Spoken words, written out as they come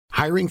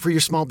Hiring for your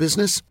small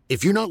business?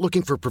 If you're not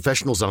looking for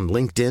professionals on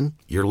LinkedIn,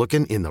 you're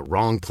looking in the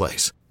wrong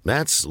place.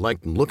 That's like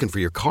looking for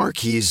your car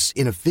keys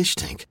in a fish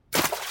tank.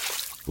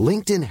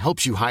 LinkedIn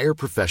helps you hire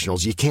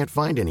professionals you can't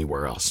find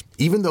anywhere else,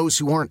 even those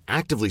who aren't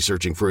actively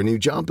searching for a new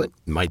job but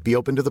might be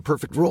open to the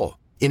perfect role.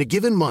 In a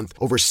given month,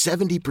 over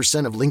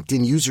 70% of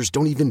LinkedIn users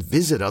don't even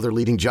visit other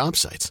leading job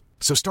sites.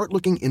 So start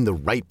looking in the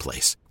right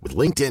place. With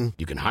LinkedIn,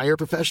 you can hire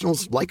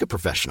professionals like a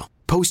professional.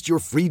 Post your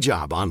free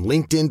job on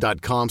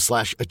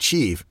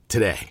linkedin.com/achieve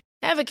today.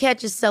 Ever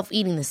catch yourself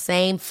eating the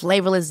same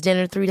flavorless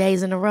dinner 3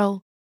 days in a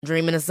row?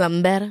 Dreaming of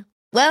something better?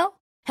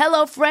 Well,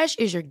 HelloFresh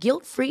is your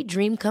guilt-free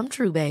dream come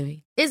true,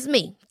 baby. It's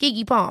me,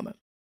 Keke Palmer.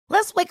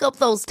 Let's wake up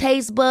those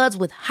taste buds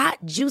with hot,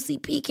 juicy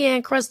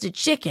pecan-crusted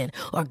chicken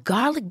or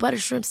garlic butter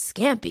shrimp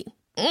scampi.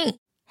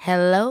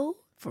 Hello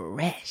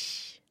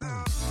Fresh.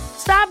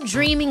 Stop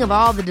dreaming of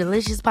all the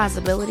delicious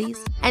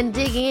possibilities and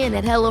dig in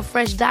at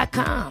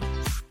HelloFresh.com.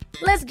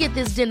 Let's get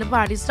this dinner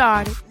party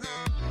started.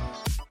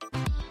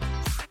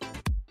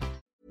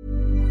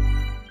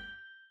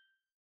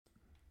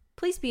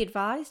 Please be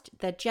advised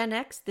that Gen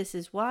X This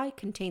Is Why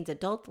contains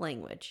adult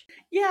language.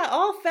 Yeah,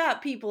 all fat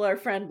people are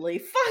friendly.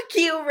 Fuck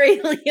you, Ray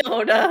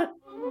Liotta.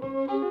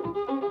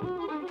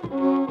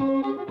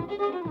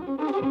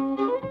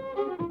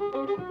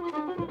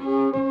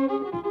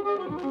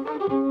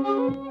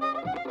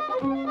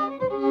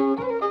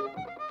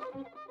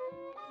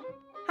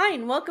 Hi,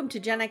 and welcome to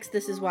Gen X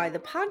This Is Why, the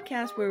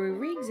podcast where we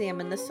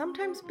re-examine the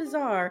sometimes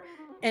bizarre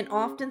and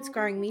often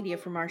scarring media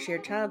from our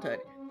shared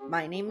childhood.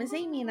 My name is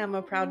Amy, and I'm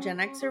a proud Gen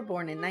Xer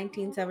born in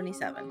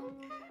 1977.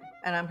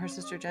 And I'm her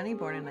sister Jenny,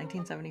 born in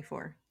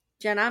 1974.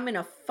 Jen, I'm in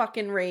a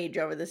fucking rage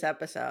over this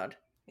episode.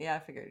 Yeah, I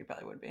figured you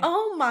probably would be.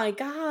 Oh my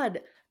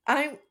god.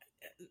 I'm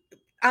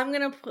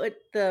gonna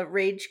put the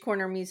Rage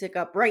Corner music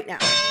up right now.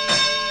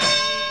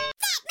 That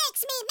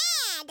makes me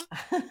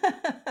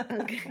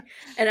mad! Okay.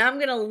 And I'm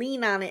gonna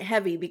lean on it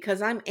heavy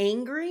because I'm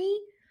angry.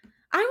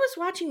 I was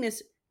watching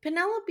this.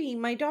 Penelope,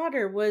 my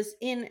daughter, was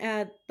in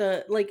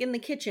the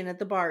kitchen at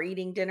the bar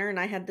eating dinner, and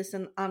I had this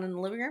on in the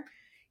living room.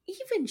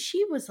 Even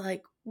she was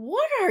like,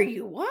 "What are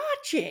you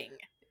watching?"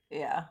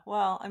 Yeah,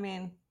 well, I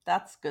mean,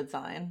 that's a good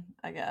sign,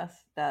 I guess,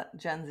 that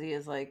Gen Z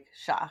is like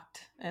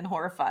shocked and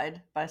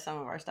horrified by some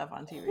of our stuff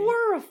on TV.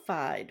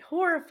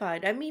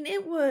 Horrified. I mean,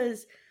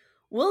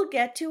 we'll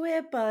get to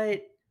it,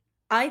 but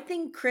I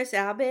think Chris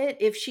Abbott,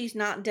 if she's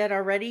not dead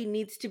already,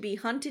 needs to be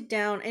hunted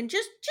down and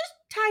just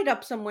tied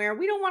up somewhere.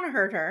 We don't want to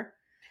hurt her.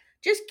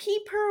 Just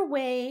keep her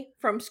away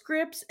from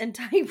scripts and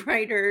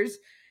typewriters,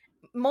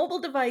 mobile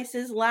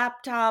devices,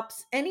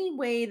 laptops, any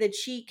way that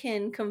she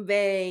can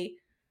convey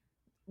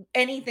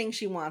anything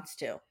she wants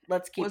to.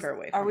 Let's keep her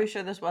away from Are we it.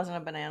 sure this wasn't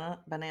a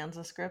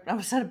Bonanza script?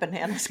 I said a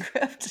banana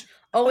script.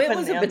 Oh, it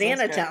was a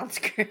Banana Town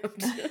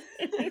script.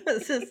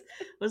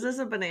 Was this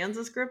a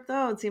Bonanza script,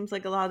 though? It seems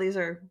like a lot of these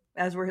are,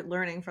 as we're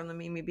learning from the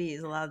Mimi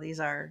Bees, a lot of these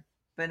are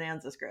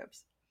Bonanza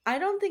scripts. I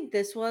don't think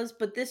this was,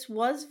 but this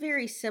was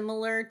very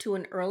similar to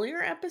an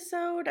earlier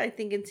episode, I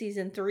think in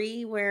season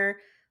 3, where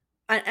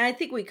I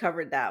think we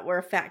covered that, where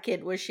a fat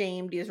kid was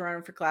shamed. He was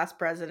running for class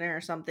president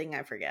or something.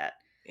 I forget.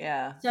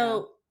 Yeah.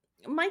 So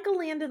Michael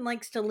Landon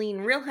likes to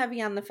lean real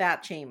heavy on the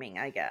fat shaming,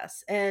 I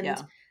guess.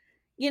 And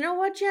you know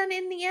what, Jen?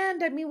 In the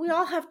end, I mean, we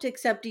all have to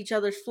accept each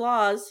other's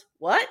flaws.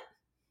 What?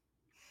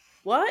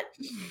 Not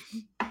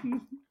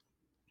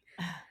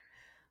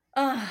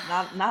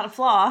a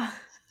flaw.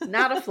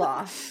 Not a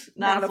flaw.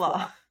 Not a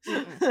flaw.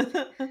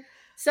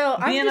 So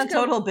being a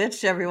total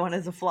bitch to everyone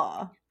is a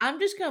flaw. I'm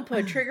just going to put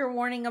a trigger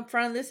warning up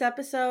front of this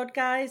episode,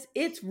 guys.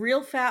 It's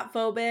real fat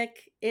phobic.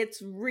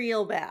 It's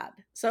real bad.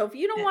 So if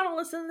you don't want to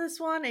listen to this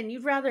one and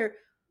you'd rather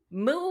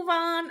move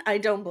on, I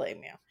don't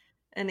blame you.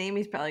 And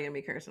Amy's probably going to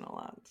be cursing a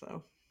lot,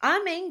 so.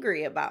 I'm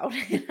angry about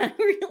it. I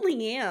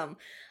really am.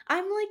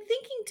 I'm like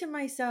thinking to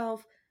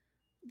myself,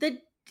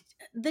 the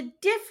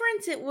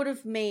difference it would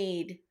have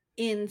made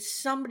in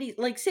somebody,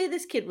 like, say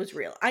this kid was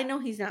real. I know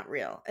he's not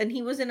real, and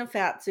he was in a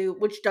fat suit,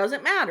 which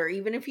doesn't matter,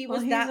 even if he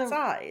was that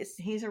size.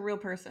 He's a real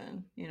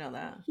person, you know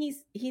that.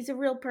 He's a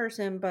real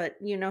person, but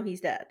you know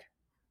he's dead.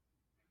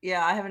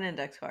 Yeah, I have an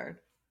index card.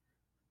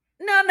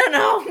 No.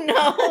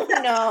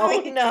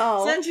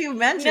 Since you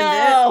mentioned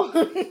it.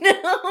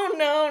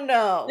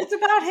 No. It's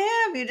about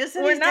him. You just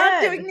said we're he's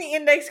not dead. doing the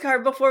index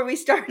card before we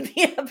start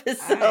the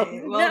episode.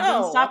 Right. Well,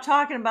 then stop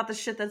talking about the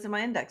shit that's in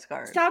my index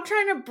card. Stop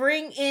trying to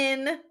bring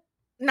in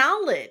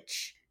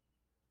knowledge.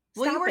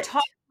 Well, you were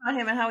talking about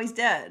him and how he's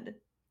dead.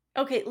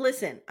 Okay,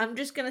 listen. I'm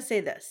just going to say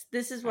this.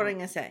 This is what I'm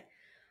going to say.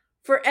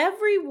 For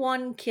every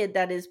one kid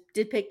that is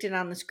depicted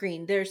on the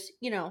screen, there's,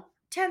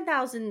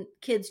 10,000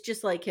 kids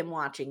just like him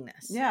watching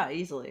this. Yeah,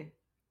 easily.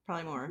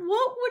 Probably more.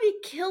 What would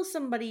it kill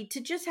somebody to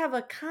just have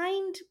a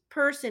kind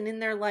person in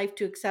their life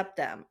to accept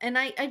them? And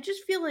I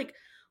just feel like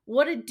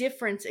what a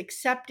difference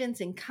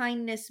acceptance and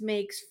kindness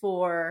makes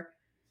for,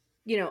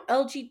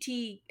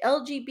 LGBTQ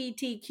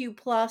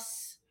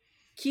plus,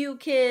 Q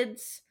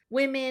kids,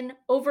 women,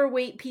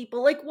 overweight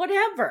people, like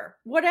whatever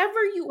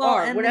you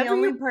are. And whatever the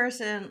only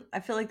person, I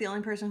feel like the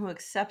only person who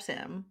accepts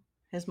him,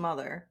 his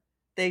mother,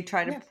 they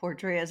try to Yes.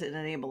 portray as an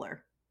enabler.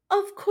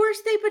 Of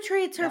course they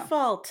portray it's her Yeah.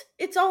 fault.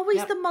 It's always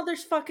Yep. the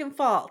mother's fucking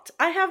fault.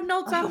 I have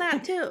notes on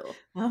that too.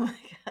 Oh my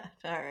god.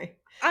 All right.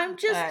 I'm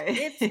just, All right.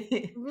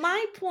 it's,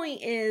 my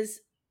point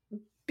is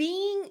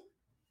being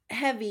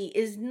heavy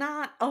is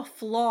not a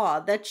flaw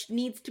that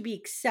needs to be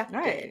accepted.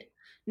 Right.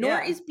 Nor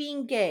Yeah. is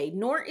being gay,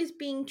 nor is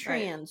being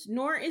trans,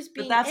 nor is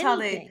being But that's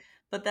anything.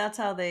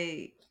 how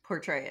they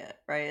portray it,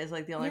 right? Is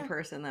like the only Yeah.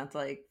 person that's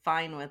like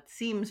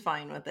seems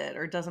fine with it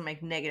or doesn't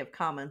make negative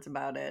comments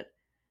about it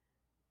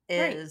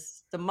Right.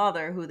 is the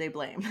mother who they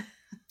blame.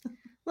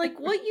 Like,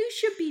 what you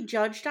should be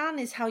judged on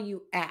is how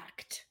you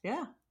act,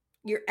 Yeah.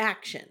 your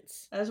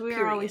actions. As we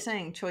are always period.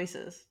 saying,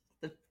 choices.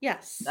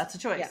 Yes. That's a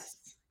choice.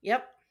 Yes.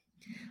 Yep.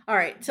 All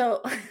right.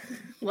 So,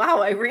 wow,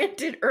 I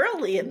ranted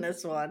early in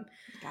this one.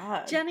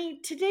 God. Jenny,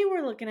 today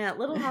we're looking at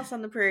Little House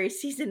on the Prairie,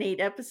 Season 8,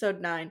 Episode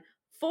 9,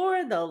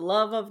 For the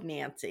Love of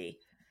Nancy.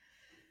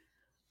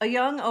 A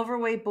young,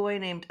 overweight boy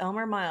named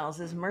Elmer Miles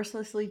is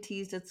mercilessly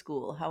teased at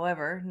school.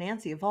 However,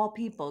 Nancy, of all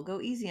people, go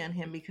easy on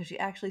him because she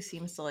actually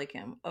seems to like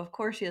him. Of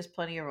course, she has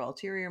plenty of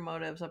ulterior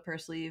motives up her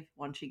sleeve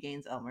once she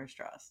gains Elmer's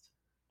trust.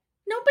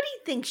 Nobody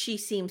thinks she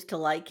seems to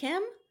like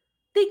him.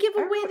 They give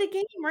away Everyone- the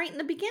game right in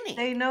the beginning.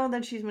 They know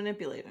that she's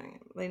manipulating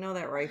him. They know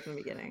that right from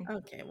the beginning.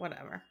 Okay,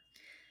 whatever.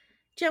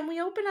 Jen, we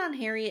open on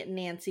Harriet and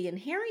Nancy, and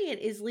Harriet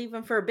is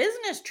leaving for a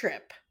business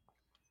trip.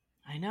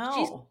 I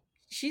know.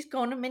 She's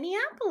going to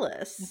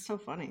Minneapolis. It's so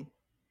funny.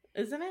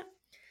 Isn't it?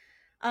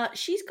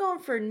 She's going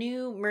for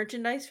new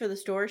merchandise for the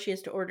store. She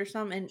has to order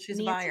some, and She's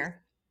a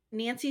buyer.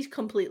 Nancy's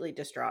completely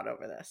distraught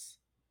over this.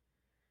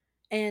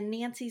 And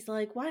Nancy's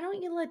like, "Why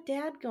don't you let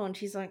Dad go?" And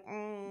she's like,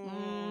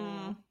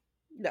 "No."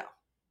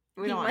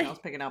 We He don't want might- else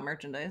picking out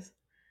merchandise.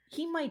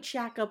 He might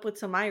shack up with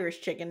some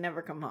Irish chick and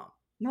never come home.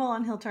 Well,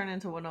 and he'll turn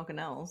into Winoka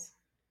Nels.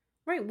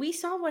 Right. We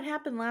saw what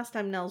happened last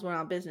time Nels went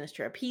on a business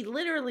trip. He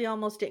literally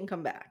almost didn't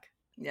come back.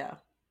 Yeah.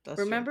 That's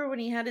true. Remember when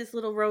he had his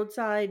little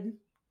roadside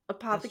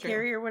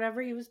apothecary or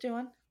whatever he was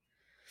doing?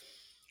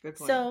 Good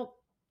point. So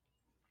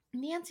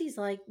Nancy's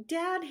like,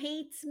 "Dad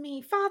hates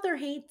me, Father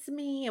hates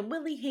me, and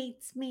Willie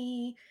hates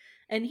me,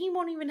 and he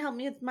won't even help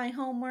me with my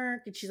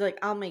homework." And she's like,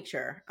 I'll make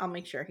sure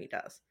he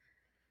does."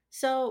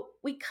 So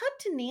we cut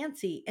to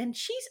Nancy, and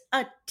she's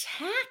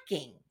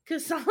attacking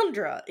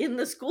Cassandra in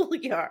the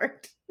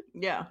schoolyard.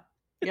 Yeah.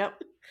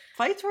 Yep.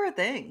 Fights were a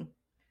thing.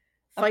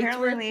 Fights Apparently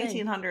were in a the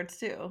thing. 1800s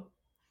too.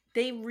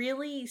 They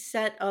really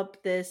set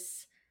up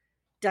this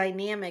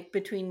dynamic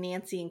between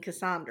Nancy and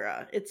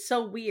Cassandra. It's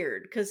so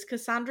weird because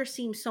Cassandra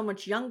seems so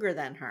much younger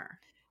than her.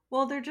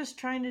 Well, they're just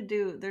trying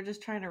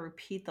to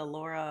repeat the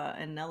Laura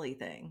and Nellie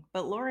thing.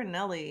 But Laura and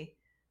Nellie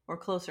were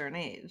closer in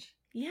age.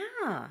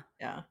 Yeah.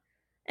 Yeah.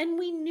 And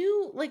we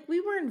knew, like, we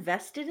were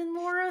invested in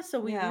Laura, so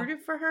we Yeah.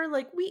 rooted for her.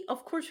 Like,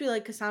 of course we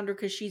like Cassandra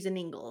because she's an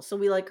Ingle, so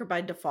we like her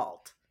by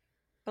default.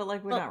 But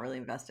like we're Well- not really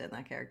invested in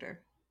that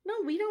character.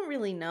 No, we don't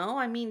really know.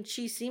 I mean,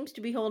 she seems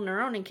to be holding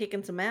her own and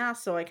kicking some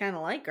ass, so I kind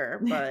of like her,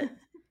 but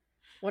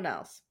what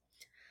else?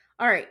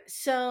 All right,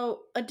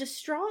 so a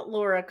distraught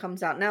Laura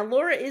comes out. Now,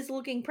 Laura is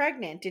looking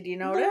pregnant. Did you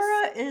notice?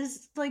 Laura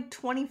is like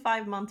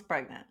 25 months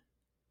pregnant.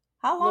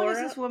 How long has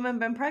Laura- this woman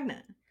been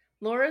pregnant?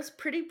 Laura's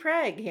pretty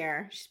preg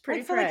here. She's pretty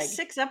Like for like preg.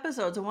 6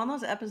 episodes, and one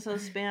of those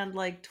episodes spanned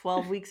like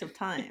 12 weeks of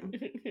time.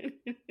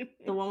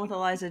 The one with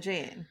Eliza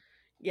Jane.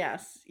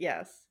 Yes.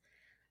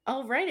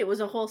 Oh, right. It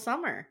was a whole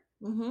summer.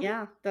 Mm-hmm.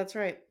 Yeah, that's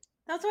right.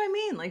 That's what I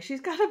mean. Like she's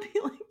got to be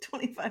like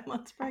 25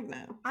 months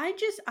pregnant. I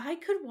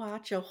could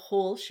watch a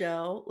whole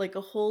show, like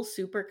a whole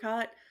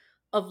supercut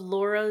of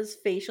Laura's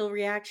facial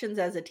reactions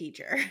as a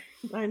teacher.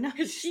 I know.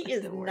 Because she she's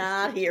is the worst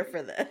not here teacher.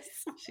 for this.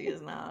 She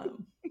is not.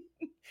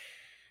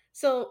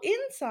 So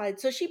inside,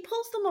 so she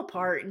pulls them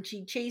apart and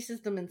she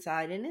chases them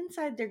inside. And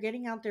inside, they're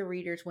getting out their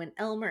readers when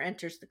Elmer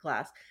enters the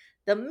class.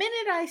 The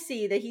minute I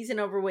see that he's an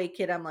overweight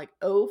kid, I'm like,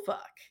 oh,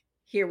 fuck.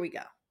 Here we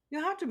go. You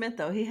have to admit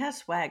though, he has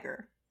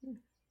swagger.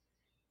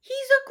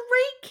 He's a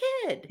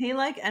great kid. He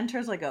like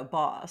enters like a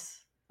boss.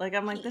 Like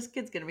I'm like, this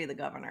kid's gonna be the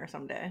governor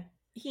someday.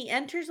 He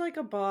enters like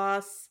a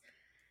boss.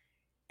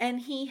 And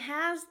he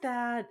has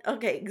that,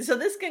 okay, so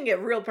this can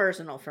get real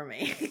personal for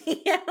me.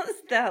 He has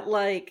that,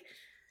 like,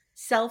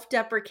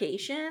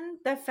 self-deprecation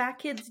that fat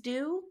kids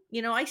do.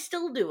 You know, I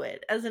still do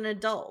it as an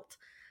adult.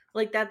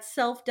 Like, that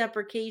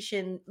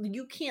self-deprecation,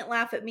 you can't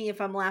laugh at me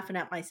if I'm laughing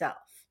at myself.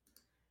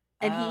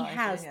 And Oh, he I see,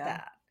 has yeah.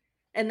 that.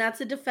 And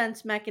that's a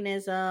defense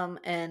mechanism,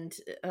 and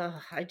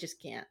I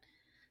just can't.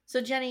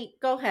 So, Jenny,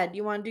 go ahead.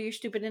 You want to do your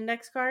stupid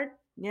index card?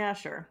 Yeah,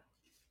 sure.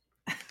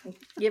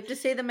 You have to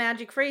say the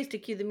magic phrase to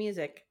cue the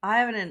music. I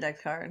have an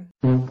index card.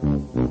 All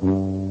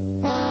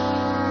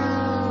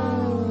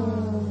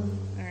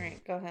right,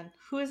 go ahead.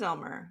 Who is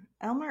Elmer?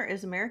 Elmer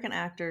is American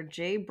actor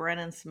J.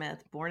 Brennan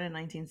Smith, born in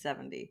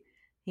 1970.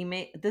 He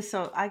made this,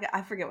 so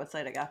I forget what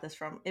site I got this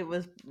from. It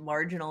was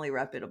marginally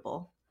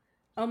reputable.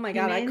 Oh my He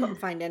god, I made- couldn't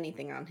find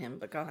anything on him,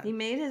 but go ahead. He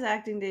made his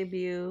acting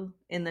debut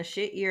in the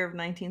shit year of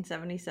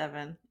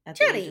 1977 at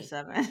the age Jenny. of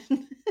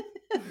 7,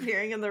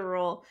 appearing in the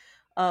role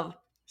of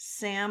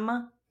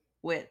Sam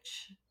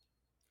Witch.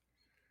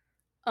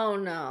 Oh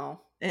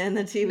no. in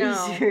the TV No.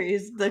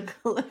 series The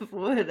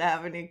Cliffwood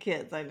Avenue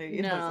Kids. I knew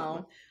you know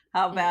someone. No.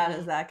 How bad Mm-mm.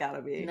 has that got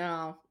to be?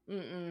 No.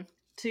 Mm-mm.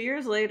 2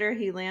 years later,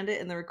 he landed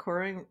in the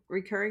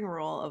recurring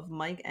role of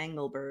Mike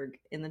Engelberg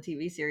in the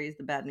TV series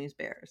The Bad News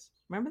Bears.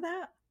 Remember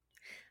that?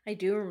 I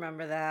do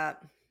remember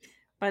that.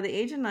 By the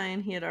age of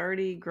 9, he had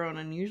already grown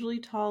unusually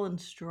tall and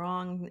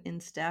strong in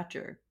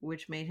stature,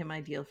 which made him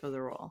ideal for the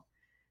role.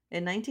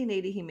 In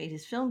 1980, he made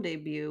his film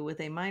debut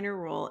with a minor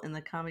role in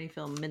the comedy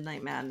film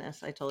Midnight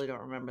Madness. I totally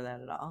don't remember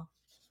that at all.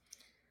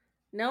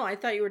 No, I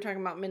thought you were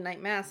talking about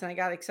Midnight Mass, and I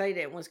got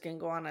excited and was going to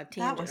go on a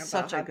tangent was about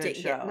such a how good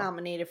didn't get show.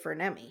 nominated for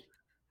an Emmy.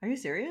 Are you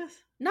serious?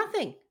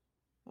 Nothing.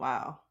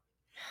 Wow.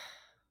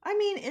 I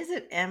mean, is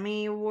it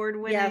Emmy award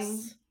winning?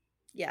 Yes.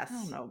 Yes. I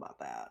don't know about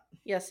that.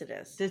 Yes, it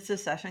is. Did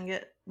Succession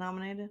get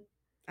nominated?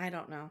 I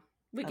don't know.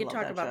 We I can love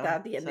talk that about show. that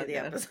at the end So of the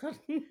good. episode.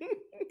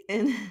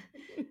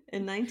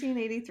 In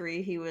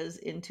 1983, he was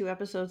in 2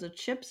 episodes of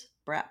Chip's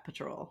Brat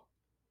Patrol.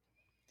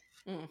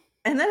 Mm.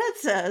 And then it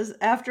says,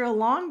 after a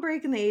long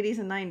break in the 80s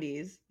and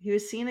 90s, he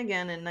was seen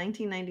again in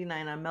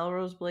 1999 on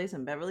Melrose Place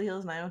and Beverly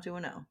Hills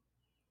 90210.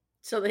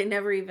 So they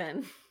never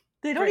even...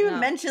 They don't Bring even up.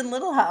 mention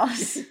Little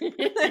House. They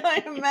don't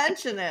even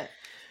mention it.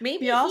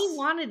 Maybe He also- he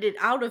wanted it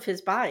out of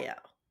his bio.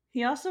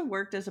 He also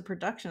worked as a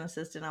production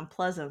assistant on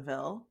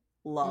Pleasantville.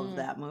 Love Mm.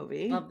 that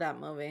movie. Love that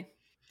movie.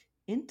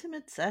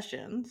 Intimate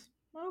Sessions.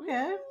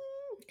 Okay.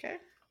 Okay.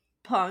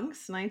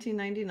 Punks,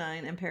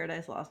 1999, and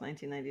Paradise Lost,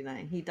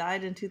 1999. He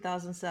died in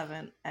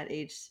 2007 at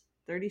age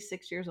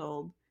 36 years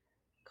old.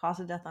 Cause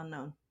of death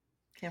unknown.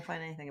 Can't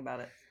find anything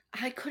about it.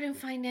 I couldn't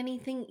find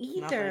anything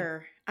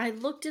either. I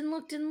looked and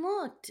looked and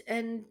looked.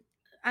 And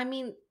I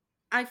mean,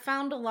 I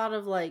found a lot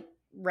of like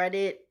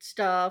Reddit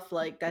stuff,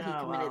 like that he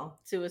Oh, committed wow.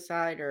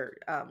 suicide or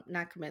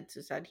not committed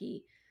suicide.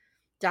 He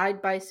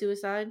died by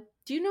suicide.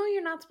 Do you know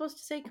you're not supposed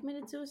to say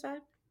committed suicide?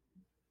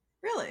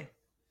 Really?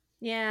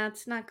 Yeah,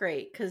 it's not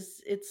great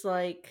because it's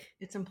like...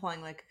 It's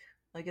implying like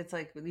it's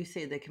like when you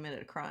say they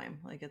committed a crime.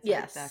 Like it's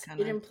Yes, like that kind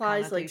it of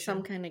implies like some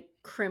connotation. kind of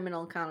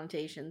criminal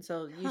connotation.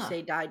 So you Huh.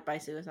 say died by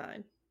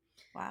suicide.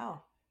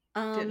 Wow.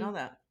 Didn't know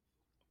that.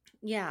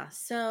 Yeah,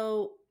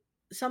 so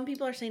some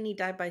people are saying he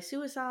died by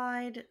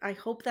suicide. I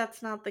hope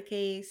that's not the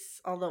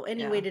case. Although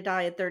any way Yeah. to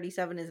die at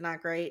 37 is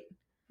not great.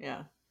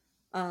 Yeah.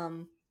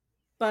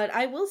 But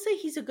I will say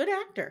he's a good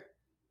actor.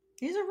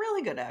 He's a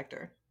really good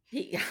actor.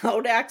 He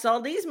outacts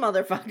all these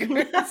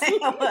motherfuckers.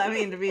 I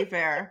mean, to be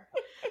fair.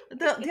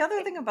 The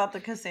other thing about the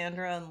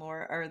Cassandra and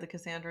Laura, or the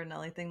Cassandra and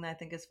Nellie thing that I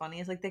think is funny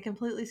is like they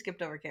completely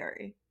skipped over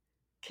Carrie.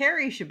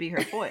 Carrie should be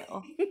her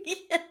foil.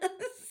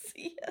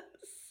 yes.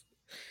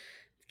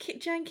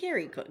 John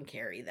Kerry couldn't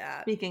carry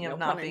that. Speaking of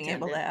No not pun being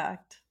able to intended.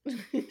 act.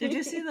 Did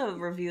you see the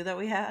review that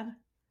we had?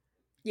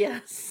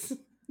 Yes.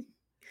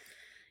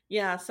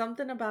 Yeah,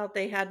 something about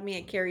they had me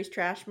at Carrie's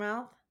trash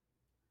mouth.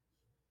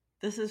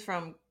 This is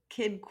from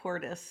Kid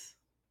Cordis,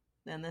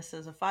 and this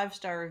is a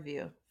 5-star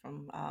review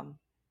from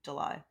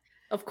July.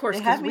 Of course,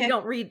 They had because me we at-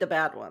 don't read the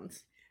bad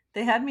ones.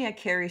 They had me at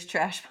Carrie's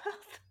trash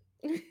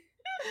mouth.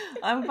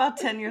 I'm about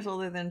 10 years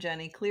older than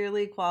Jenny,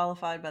 clearly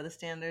qualified by the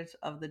standards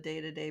of the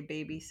day-to-day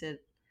babysit,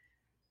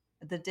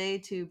 the day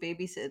to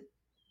babysit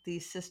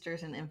these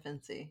sisters in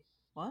infancy.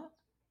 What?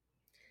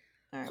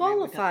 All right, maybe we cut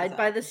Qualified this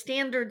by out. the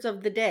standards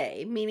of the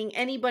day, meaning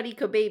anybody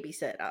could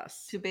babysit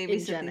us. To in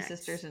babysit Gen these X.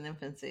 sisters in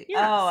infancy. Yes.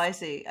 Oh, I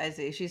see.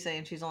 She's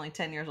saying she's only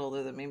 10 years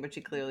older than me, but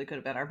she clearly could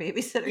have been our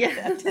babysitter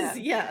at 10. Yes,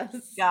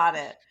 yes. Got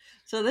it.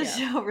 So this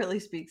Yeah. show really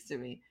speaks to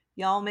me.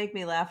 Y'all make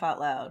me laugh out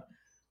loud.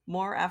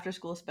 More after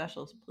school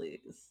specials,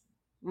 please.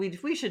 We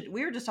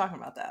were just talking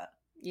about that.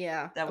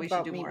 Yeah. That we should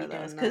about do more maybe of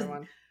doing those, another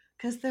one.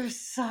 because they're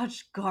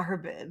such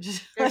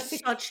garbage. They're Like-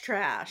 such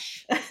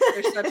trash.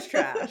 They're such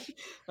trash.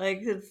 Like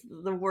it's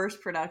the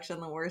worst production,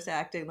 the worst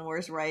acting, the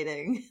worst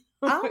writing.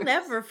 I'll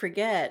never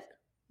forget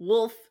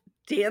Wolf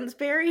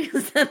Dansbury.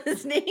 Is that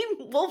his name?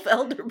 Wolf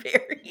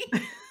Elderberry.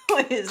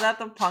 Wait, is that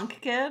the punk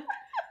kid?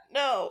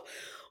 No.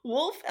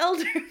 Wolf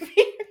Elderberry.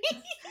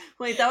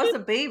 Wait, that was a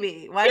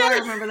baby. Why do I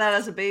Yes. remember that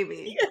as a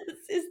baby? Yes,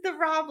 is the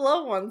Rob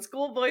Lowe one,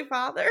 Schoolboy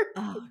Father,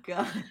 Oh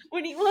god.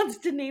 when he wants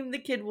to name the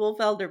kid Wolf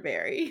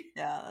Elderberry.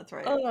 Yeah, that's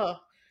right. Oh,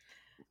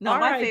 No,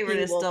 my R.I.P. favorite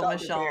is Wolf still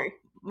Michelle. Elderberry.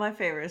 My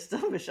favorite is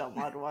still Michelle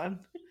Mudwine.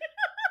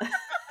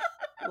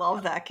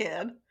 Love that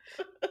kid.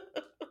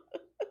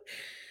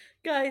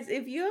 guys,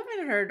 if you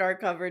haven't heard our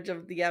coverage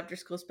of the after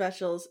school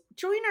specials,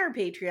 join our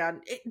Patreon.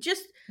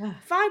 Just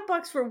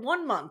 $5 for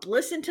 1 month.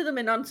 Listen to them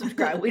and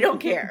unsubscribe. We don't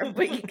care,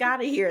 but you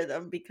gotta hear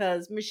them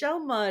because Michelle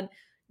Mudd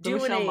The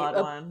doing Michelle Mudd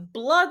a one.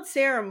 blood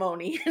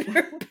ceremony in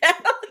her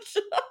bathtub.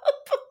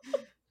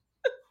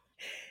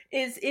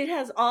 It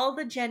has all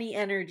the Jenny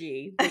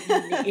energy that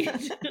you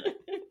need.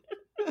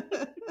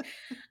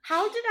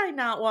 How did I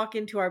not walk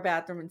into our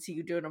bathroom and see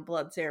you doing a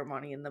blood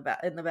ceremony in the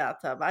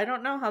bathtub? I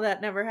don't know how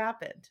that never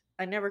happened.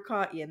 I never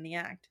caught you in the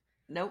act.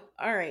 Nope.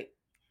 All right.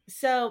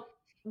 So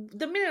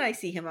the minute I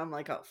see him, I'm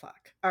like, oh,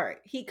 fuck. All right.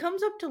 He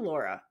comes up to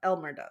Laura,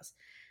 Elmer does,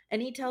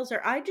 and he tells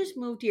her, I just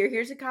moved here.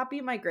 Here's a copy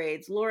of my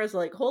grades. Laura's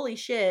like, holy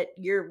shit,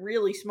 you're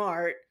really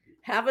smart.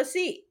 Have a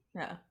seat.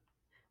 Yeah.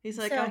 He's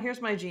like, So- oh,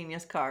 here's my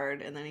genius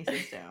card. And then he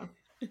sits down.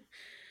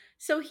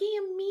 So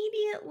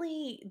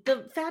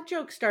the fat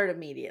jokes start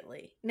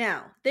immediately.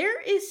 Now,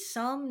 there is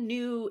some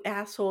new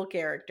asshole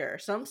character,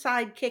 some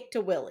sidekick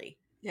to Willie.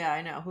 Yeah,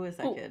 I know. Who is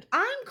that who kid?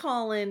 I'm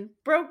calling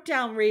broke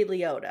down Ray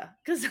Liotta.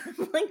 Because I'm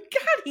like,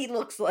 God, he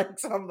looks like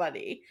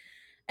somebody.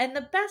 And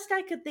the best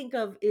I could think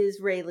of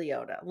is Ray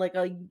Liotta, like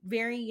a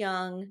very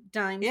young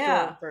dime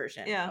store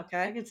version. Yeah.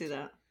 Okay. I can see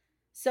that.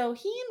 So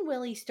he and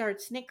Willie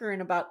start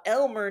snickering about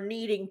Elmer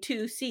needing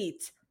 2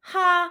 seats.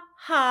 Ha,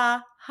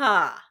 ha,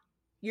 ha.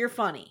 You're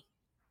funny.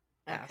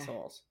 Okay.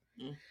 Assholes.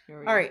 Here we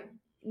All go. right.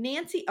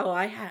 Nancy,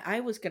 I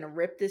was gonna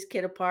rip this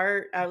kid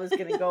apart. I was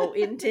gonna go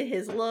into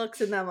his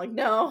looks, and then I'm like,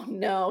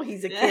 no,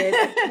 he's a kid.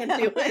 I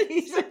can't do it.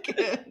 He's a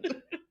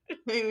kid.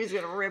 Amy's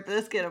gonna rip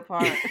this kid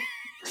apart.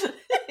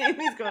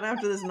 Amy's going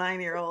after this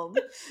 9-year-old.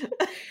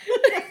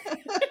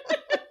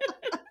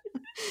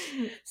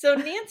 So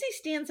Nancy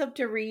stands up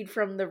to read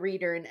from the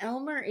reader, and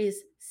Elmer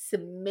is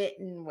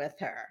smitten with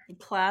her.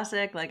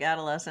 Classic, like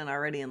adolescent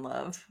already in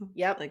love.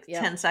 Yep. Like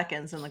yep. 10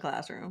 seconds in the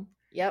classroom.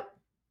 Yep.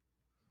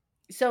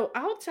 So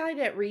outside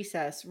at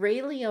recess, Ray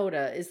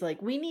Liotta is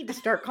like, we need to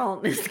start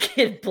calling this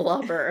kid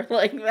Blubber.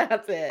 Like,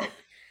 that's it.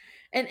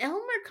 And Elmer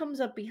comes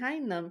up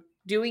behind them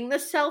doing the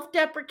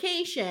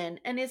self-deprecation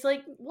and is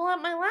like, well,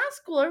 at my last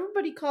school,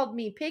 everybody called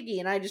me Piggy.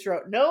 And I just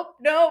wrote, nope.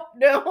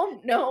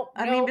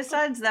 I mean,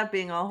 besides that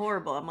being all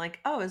horrible, I'm like,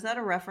 oh, is that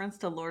a reference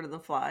to Lord of the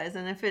Flies?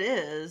 And if it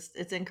is,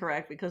 it's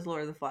incorrect because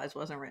Lord of the Flies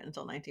wasn't written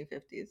until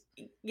 1950s.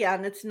 Yeah,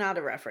 and it's not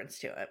a reference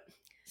to it.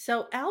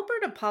 So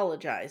Albert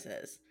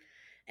apologizes.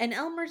 And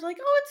Elmer's like,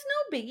 oh, it's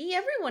no biggie.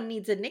 Everyone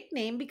needs a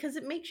nickname because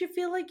it makes you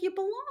feel like you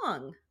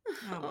belong.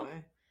 Oh,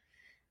 boy.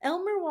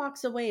 Elmer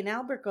walks away and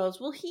Albert goes,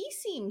 well, he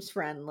seems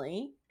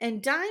friendly.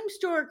 And dime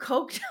store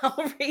coked out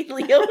Ray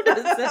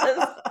Liotta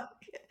says,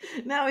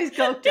 Now he's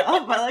coked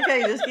up. I like how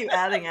you just keep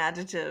adding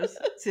adjectives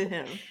to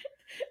him.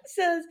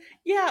 says,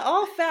 yeah,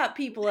 all fat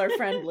people are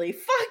friendly.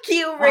 Fuck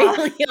you, Ray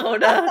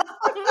Liotta.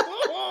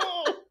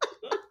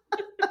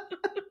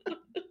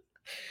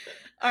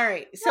 All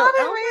right. So How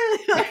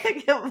did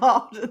Ray get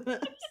involved in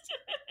this?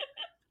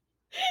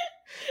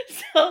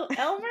 So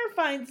Elmer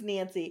finds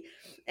Nancy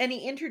and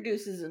he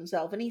introduces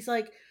himself and he's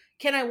like,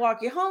 can I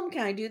walk you home?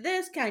 Can I do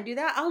this? Can I do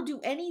that? I'll do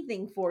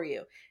anything for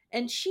you.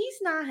 And she's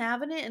not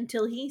having it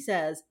until he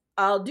says,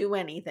 I'll do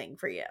anything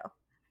for you.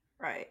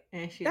 Right.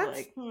 And she's That's-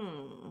 like,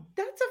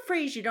 That's a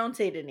phrase you don't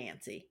say to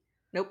Nancy.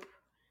 Nope.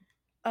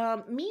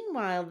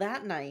 Meanwhile,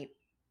 that night,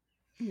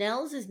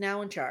 Nels is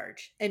now in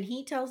charge and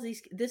he tells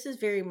this is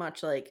very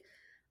much like,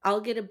 I'll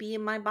get a bee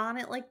in my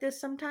bonnet like this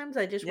sometimes.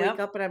 I just Yep. wake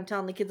up and I'm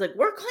telling the kids, like,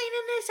 we're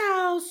cleaning this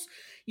house.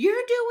 You're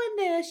doing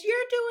this. You're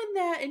doing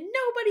that. And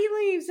nobody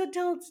leaves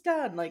until it's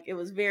done. Like, it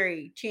was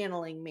very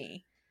channeling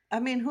me. I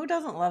mean, who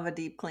doesn't love a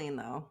deep clean,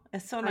 though?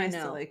 It's so I nice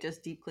to, know. like,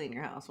 just deep clean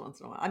your house once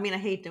in a while. I mean, I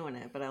hate doing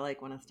it, but I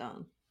like when it's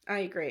done. I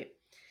agree.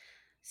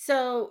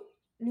 So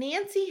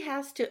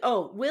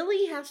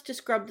Willie has to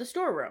scrub the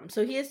storeroom.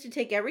 So he has to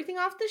take everything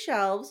off the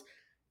shelves,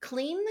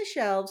 clean the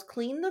shelves,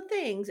 clean the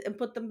things, and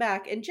put them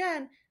back. And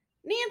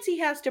Nancy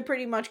has to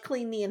pretty much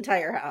clean the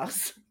entire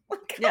house.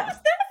 Like, how Yeah. is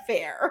that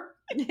fair?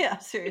 Yeah,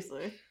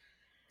 seriously.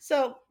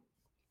 So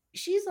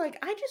she's like,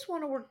 I just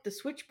want to work the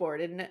switchboard.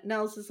 And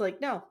Nels is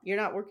like, no, you're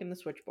not working the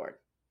switchboard.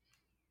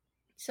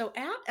 So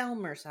at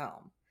Elmer's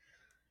home,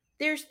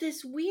 there's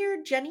this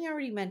weird, Jenny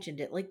already mentioned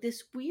it, like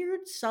this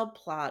weird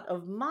subplot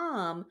of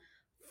mom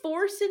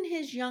forcing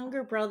his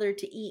younger brother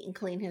to eat and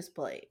clean his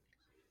plate.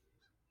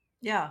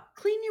 Yeah.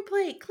 Clean your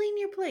plate.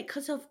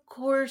 Because of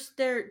course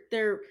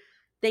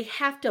they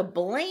have to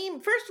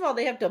blame, first of all,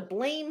 they have to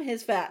blame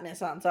his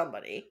fatness on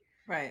somebody.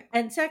 Right.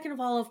 And second of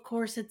all, of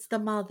course, it's the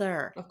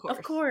mother. Of course.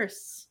 Of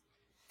course.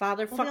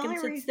 Father Well, the fucking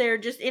only sits there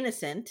just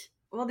innocent.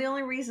 Well, the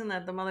only reason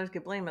that the mothers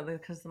get blamed is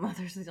because the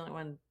mother's the only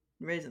one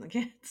raising the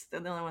kids. They're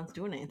the only ones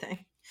doing anything.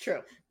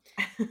 True.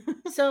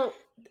 So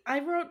I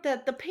wrote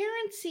that the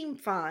parents seem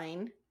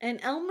fine and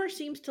Elmer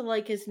seems to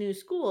like his new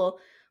school,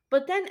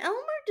 but then Elmer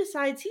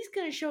decides he's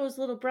going to show his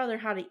little brother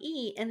how to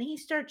eat and he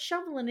starts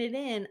shoveling it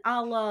in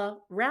a la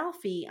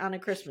Ralphie on A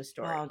Christmas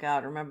Story. Oh,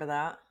 God. Remember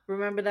that?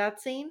 Remember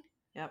that scene?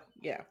 Yep.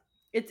 Yeah.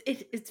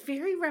 It's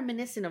very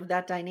reminiscent of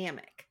that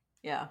dynamic.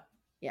 Yeah.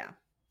 Yeah.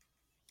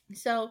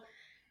 So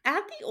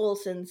at the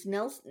Olsons,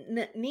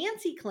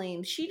 Nancy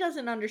claims she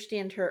doesn't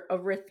understand her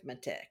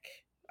arithmetic.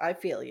 I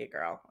feel you,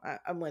 girl.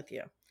 I'm with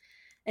you.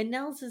 And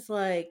Nels is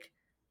like,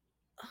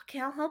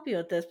 okay, I'll help you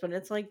with this, but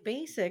it's like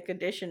basic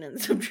addition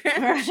and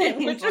subtraction,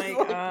 Right, which is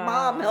like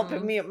mom helping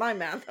um, me at my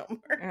math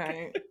homework.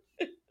 Right.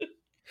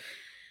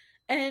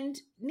 And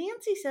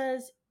Nancy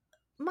says,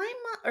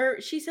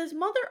 she says,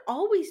 mother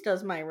always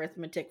does my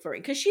arithmetic for me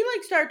because she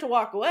like started to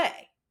walk away.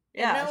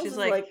 And Yeah. Nels She's is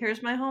like,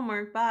 here's my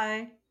homework.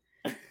 Bye.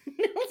 Nels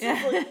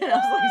Yeah. is like, I was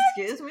like, "What?"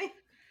 excuse me?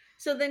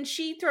 So then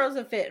she throws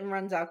a fit and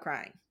runs out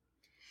crying.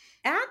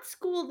 At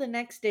school the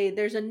next day,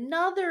 there's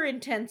another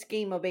intense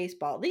game of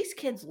baseball. These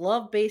kids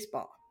love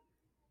baseball.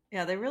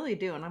 Yeah, they really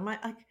do. And I'm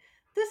like,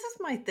 this is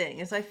my thing,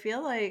 is I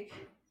feel like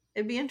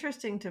It'd be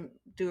interesting to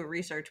do a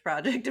research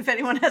project if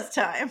anyone has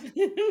time.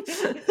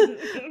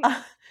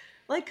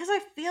 Like, because I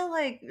feel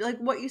like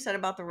what you said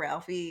about the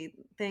Ralphie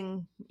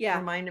thing Yeah.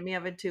 reminded me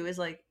of it too. Is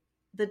like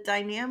the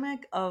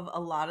dynamic of a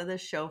lot of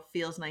this show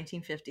feels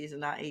 1950s and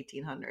not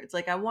 1800s.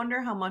 Like, I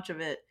wonder how much of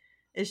it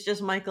is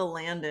just Michael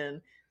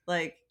Landon.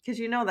 Like, because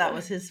that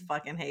was his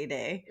fucking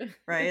heyday,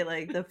 right?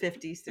 Like the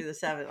 50s through the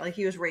 70s. Like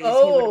he was raised. He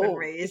would have been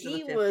raised in the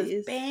 50s. He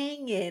was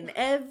banging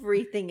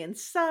everything in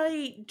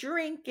sight,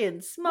 drinking,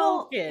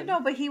 smoking.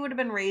 No, but he would have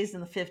been raised in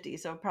the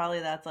 50s, so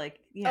probably that's like,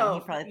 he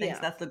probably thinks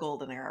that's the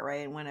golden era,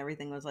 right? And when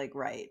everything was like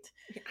right.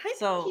 I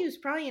think he was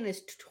probably in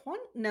his 20s.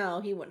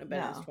 No, he wouldn't have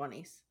been in his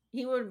 20s.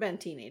 He would have been a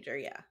teenager,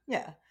 yeah.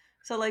 Yeah.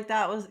 So like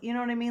that was, you know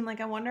what I mean?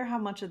 Like I wonder how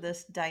much of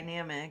this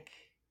dynamic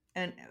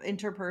and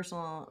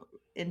interpersonal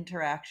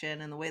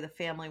interaction and the way the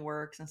family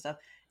works and stuff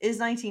is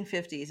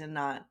 1950s and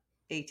not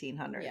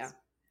 1800s. Yeah.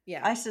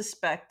 Yeah. I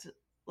suspect,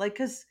 like,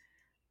 because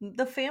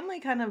the family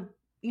kind of,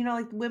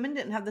 like women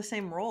didn't have the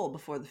same role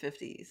before the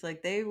 50s.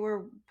 Like they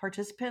were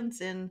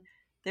participants in,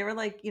 they were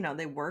like,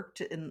 they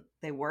worked,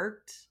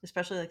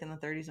 especially like in the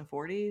 30s and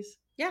 40s.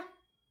 Yeah.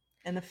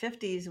 And the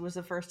 50s was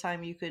the first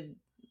time you could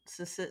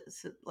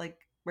like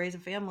raise a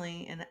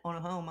family and own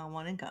a home on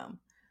one income.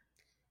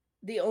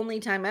 The only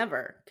time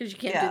ever, because you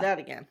can't do that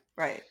again.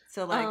 Right.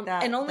 So like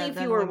that. And only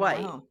if you were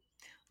white.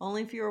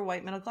 Only if you were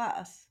white middle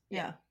class.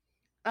 Yeah.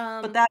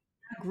 But that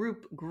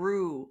group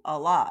grew a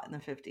lot in the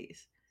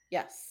 50s.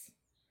 Yes.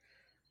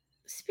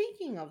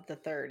 Speaking of the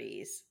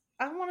 30s,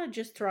 I want to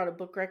just throw out a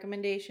book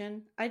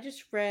recommendation. I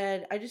just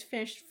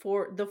finished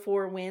The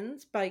Four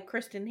Winds by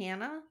Kristen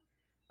Hanna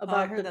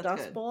about the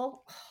Dust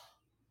Bowl.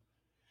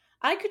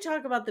 I could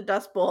talk about the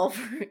Dust Bowl.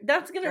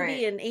 That's going to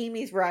be an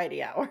Amy's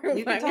Variety Hour.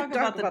 You can talk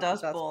about the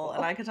Dust Bowl,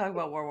 and I could talk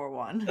about World War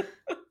One,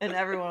 and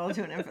everyone will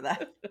tune in for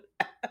that.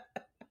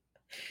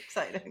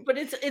 Exciting. But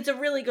it's a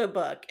really good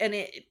book, and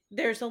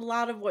there's a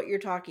lot of what you're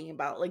talking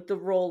about, like the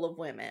role of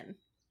women.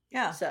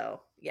 Yeah.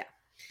 So, yeah.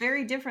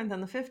 Very different than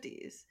the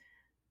 50s.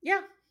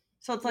 Yeah.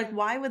 So it's like,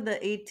 why would the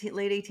late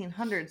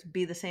 1800s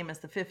be the same as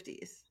the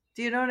 50s?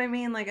 Do you know what I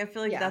mean? Like, I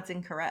feel like that's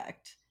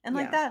incorrect. And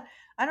like that,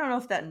 I don't know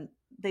if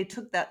they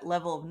took that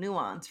level of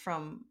nuance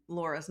from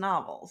Laura's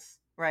novels,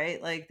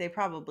 right? Like they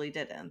probably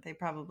didn't. They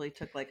probably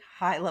took like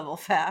high level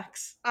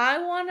facts. I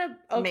want to,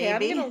 okay,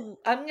 maybe.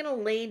 I'm going to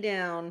lay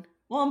down.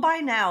 Well, and by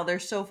now they're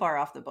so far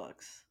off the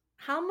books.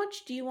 How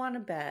much do you want to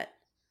bet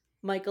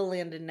Michael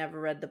Landon never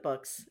read the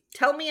books?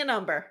 Tell me a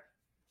number.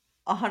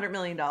 $100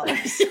 million.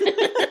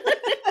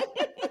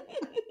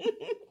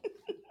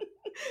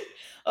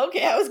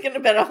 Okay, I was going to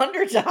bet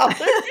 $100.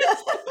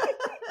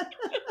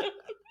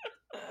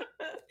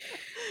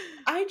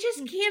 I just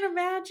can't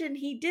imagine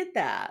he did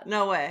that.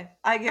 No way.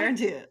 I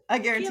guarantee it. I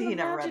guarantee he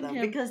never read them.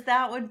 Because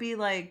that would be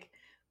like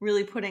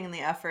really putting in the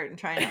effort and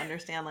trying to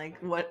understand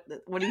like what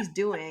he's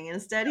doing.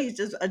 Instead, he's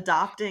just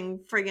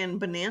adopting friggin'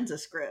 Bonanza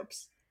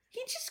scripts.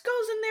 He just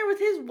goes in there with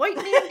his white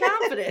man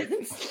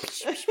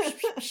confidence.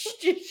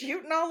 Just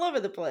shooting all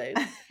over the place.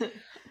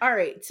 All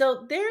right,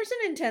 so there's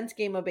an intense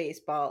game of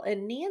baseball,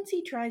 and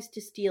Nancy tries to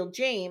steal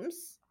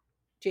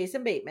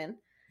Jason Bateman,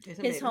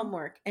 his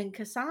homework, and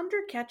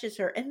Cassandra catches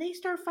her, and they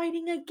start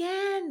fighting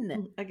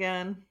again.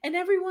 And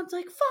everyone's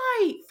like,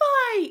 fight,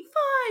 fight,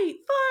 fight,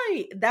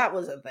 fight. That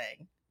was a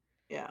thing.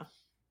 Yeah.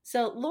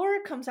 So Laura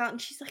comes out, and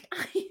she's like,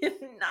 I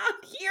am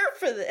not here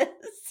for this.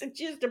 And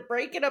she has to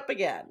break it up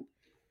again.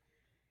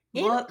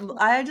 Well,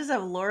 I just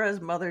have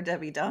Laura's Mother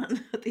Debbie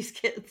Dunn with these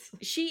kids.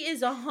 She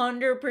is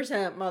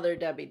 100% Mother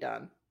Debbie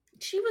Dunn.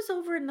 She was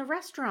over in the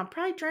restaurant,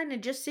 probably trying to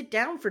just sit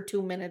down for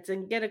 2 minutes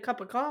and get a cup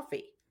of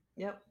coffee.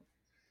 Yep.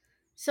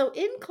 So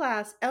in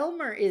class,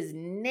 Elmer is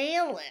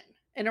nailing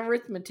an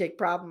arithmetic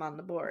problem on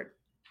the board.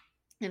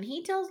 And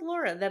he tells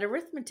Laura that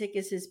arithmetic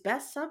is his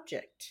best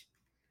subject.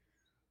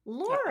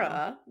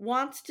 Laura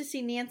wants to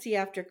see Nancy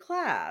after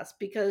class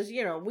because,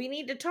 we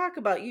need to talk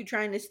about you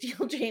trying to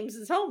steal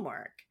James's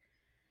homework.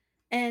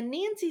 And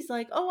Nancy's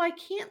like, oh, I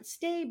can't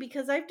stay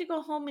because I have to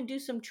go home and do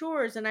some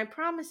chores, and I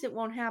promise it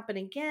won't happen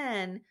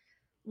again.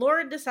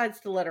 Laura decides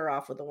to let her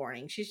off with a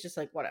warning. She's just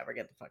like, whatever,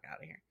 get the fuck out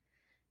of here.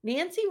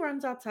 Nancy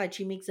runs outside.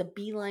 She makes a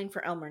beeline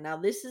for Elmer. Now,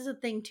 this is a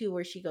thing, too,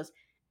 where she goes,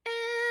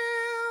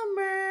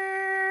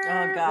 Elmer.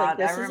 Oh, God,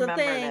 like, I remembered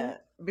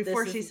it.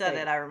 Before she said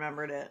it, I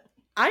remembered it.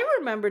 I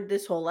remembered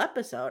this whole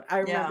episode. I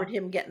remembered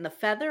him getting the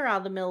feather out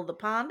of the middle of the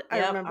pond.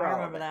 I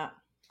remember that.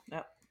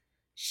 Yep.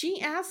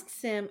 She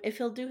asks him if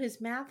he'll do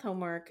his math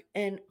homework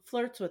and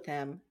flirts with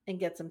him and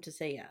gets him to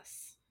say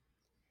yes.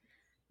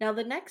 Now,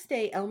 the next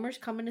day, Elmer's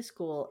coming to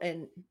school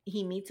and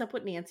he meets up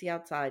with Nancy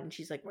outside and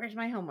she's like, where's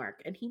my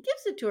homework? And he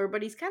gives it to her,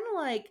 but he's kind of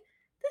like,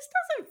 this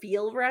doesn't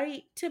feel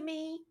right to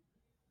me.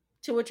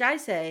 To which I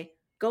say,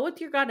 go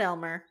with your gut,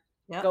 Elmer.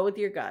 Yep. Go with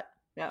your gut.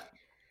 Yep.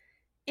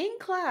 In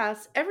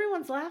class,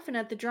 everyone's laughing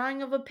at the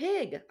drawing of a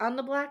pig on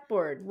the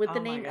blackboard with the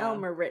name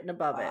Elmer written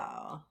above it.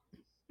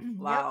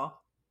 Wow.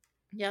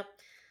 Yep.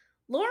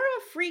 Laura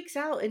freaks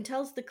out and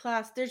tells the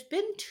class there's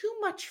been too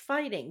much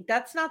fighting.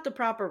 That's not the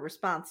proper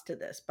response to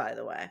this, by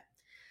the way.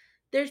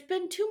 there's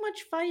been too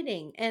much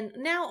fighting, and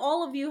now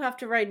all of you have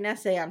to write an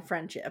essay on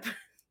friendship.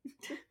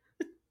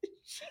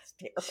 She's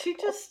terrible. She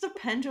just, the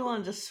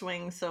pendulum just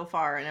swings so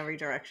far in every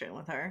direction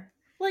with her.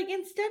 Like,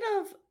 instead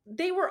of,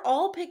 they were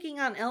all picking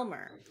on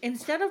Elmer.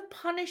 Instead of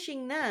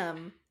punishing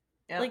them,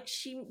 Yep. like,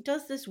 she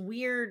does this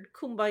weird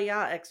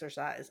kumbaya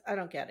exercise. I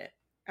don't get it.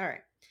 All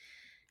right.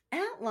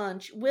 At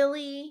lunch,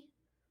 Willie,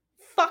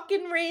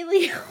 fucking Ray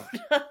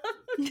Liotta,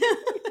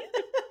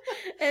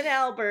 and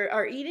Albert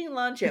are eating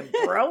lunch and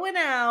throwing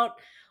out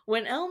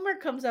when Elmer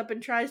comes up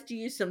and tries to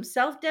use some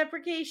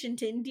self-deprecation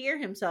to endear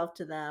himself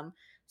to them.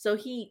 So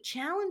he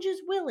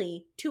challenges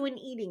Willie to an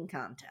eating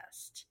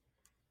contest.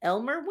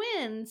 Elmer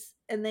wins,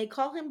 and they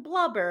call him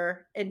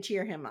Blubber and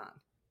cheer him on.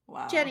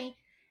 Wow. Jenny,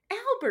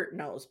 Albert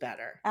knows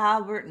better.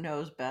 Albert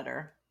knows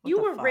better. What You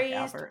the were fuck, raised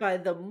Albert? by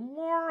the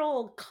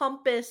moral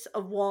compass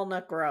of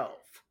Walnut Grove.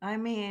 I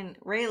mean,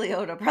 Ray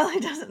Liotta probably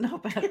doesn't know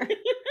better.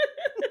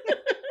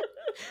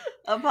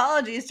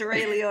 Apologies to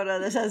Ray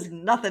Liotta. This has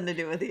nothing to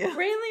do with you.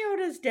 Ray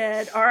Liotta's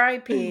dead.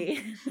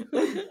 R.I.P.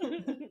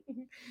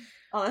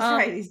 Oh, that's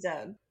right. He's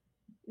dead.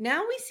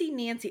 Now we see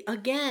Nancy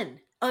again.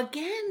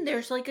 Again,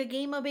 there's like a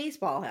game of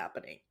baseball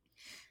happening.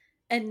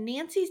 And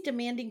Nancy's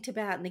demanding to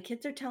bat, and the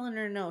kids are telling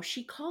her no.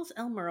 She calls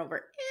Elmer over.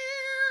 Elmer!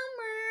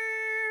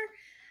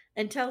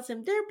 And tells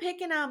him, they're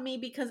picking on me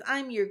because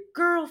I'm your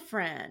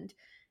girlfriend.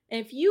 And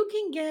if you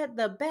can get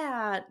the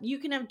bat, you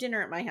can have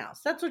dinner at my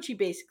house. That's what she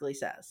basically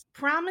says.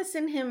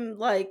 Promising him,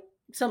 like,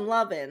 some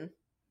lovin'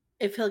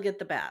 if he'll get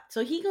the bat.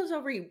 So he goes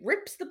over, he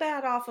rips the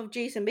bat off of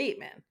Jason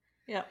Bateman.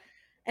 Yep.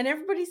 And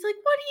everybody's like,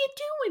 what are you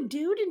doing,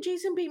 dude? And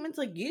Jason Bateman's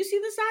like, you see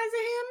the size of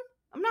him?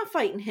 I'm not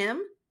fighting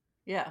him.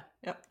 Yeah.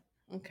 Yep.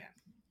 Okay.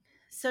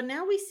 So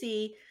now we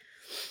see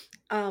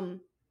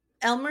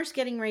Elmer's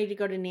getting ready to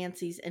go to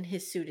Nancy's and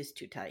his suit is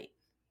too tight.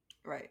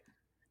 Right.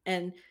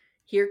 And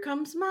here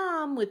comes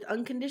Mom with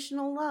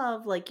unconditional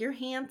love. Like, you're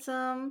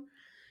handsome.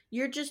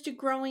 You're just a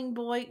growing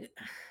boy.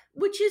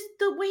 Which is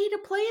the way to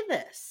play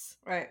this.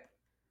 Right.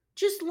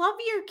 Just love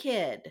your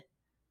kid.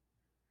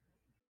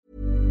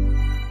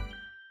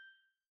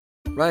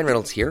 Ryan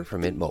Reynolds here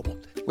from Mint Mobile.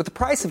 With the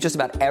price of just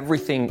about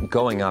everything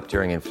going up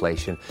during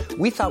inflation,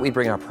 we thought we'd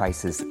bring our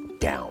prices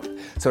down.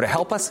 So to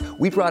help us,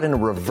 we brought in a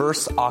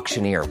reverse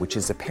auctioneer, which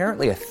is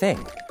apparently a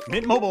thing.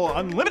 Mint Mobile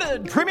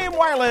Unlimited Premium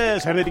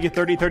Wireless. How to get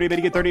 30, 30, bit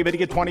to get 30, bit to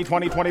get 20,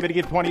 20, 20, bit to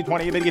get 20,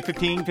 20, bit to get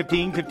 15,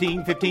 15,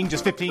 15, 15,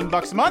 just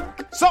 $15 a month?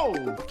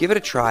 Sold! Give it a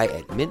try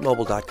at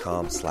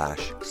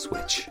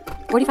mintmobile.com/switch.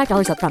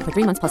 $45 up front for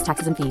 3 months plus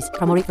taxes and fees.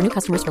 Promo rate for new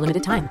customers for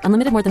limited time.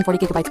 Unlimited more than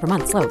 40 gigabytes per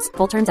month. Slows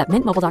full terms at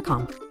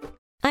mintmobile.com.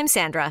 I'm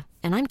Sandra,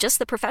 and I'm just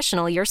the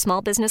professional your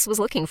small business was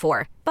looking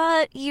for.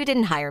 But you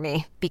didn't hire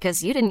me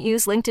because you didn't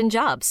use LinkedIn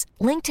Jobs.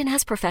 LinkedIn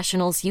has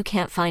professionals you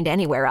can't find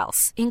anywhere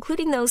else,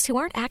 including those who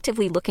aren't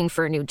actively looking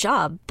for a new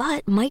job,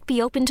 but might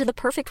be open to the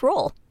perfect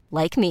role,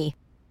 like me.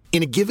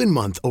 In a given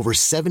month, over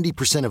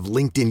 70% of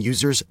LinkedIn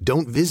users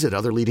don't visit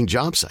other leading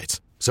job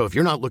sites. So if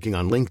you're not looking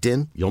on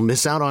LinkedIn, you'll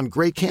miss out on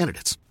great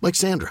candidates like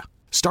Sandra.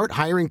 Start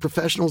hiring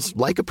professionals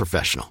like a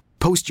professional.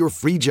 Post your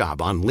free job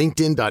on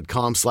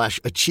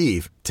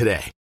linkedin.com/achieve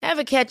today.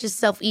 Ever catch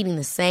yourself eating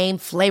the same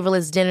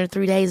flavorless dinner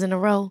 3 days in a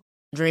row?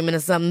 Dreaming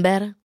of something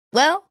better?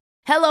 Well,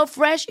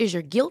 HelloFresh is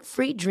your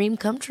guilt-free dream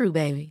come true,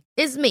 baby.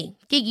 It's me,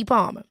 Keke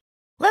Palmer.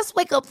 Let's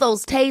wake up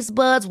those taste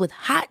buds with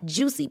hot,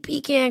 juicy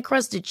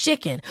pecan-crusted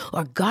chicken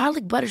or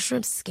garlic butter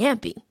shrimp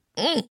scampi.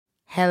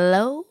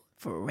 Hello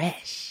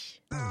Fresh.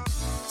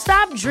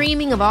 Stop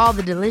dreaming of all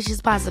the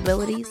delicious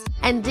possibilities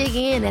and dig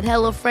in at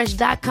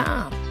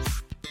HelloFresh.com.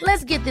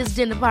 Let's get this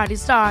dinner party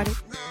started.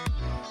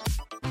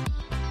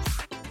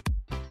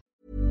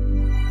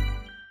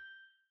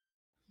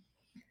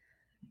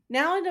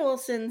 Now at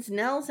Olson's,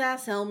 Nels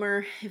asks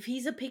Elmer if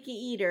he's a picky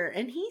eater,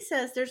 and he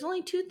says there's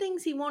only 2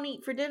 things he won't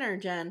eat for dinner,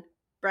 Jen.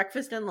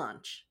 Breakfast and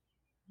lunch.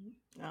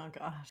 Oh,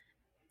 gosh.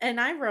 And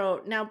I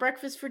wrote, now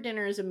breakfast for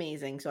dinner is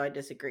amazing, so I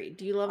disagree.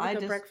 Do you love a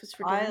good breakfast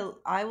for dinner?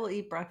 I will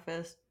eat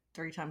breakfast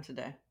 3 times a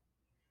day.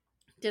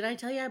 Did I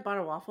tell you I bought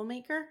a waffle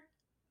maker?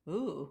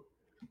 Ooh.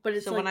 But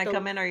it's so like when I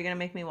come in, are you going to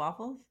make me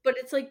waffles? But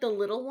it's like the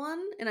little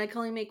one, and I can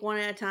only make one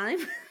at a time.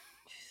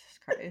 Jesus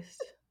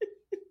Christ.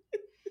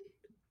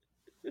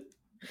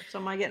 So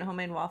am I getting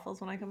homemade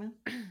waffles when I come in?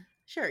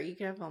 Sure, you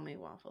can have homemade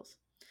waffles.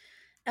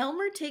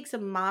 Elmer takes a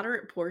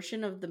moderate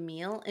portion of the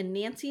meal, and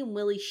Nancy and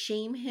Willie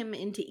shame him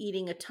into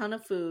eating a ton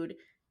of food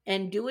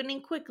and doing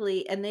it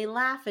quickly, and they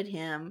laugh at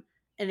him,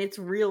 and it's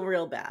real,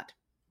 real bad.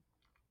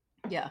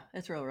 Yeah,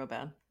 it's real, real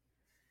bad.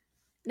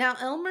 Now,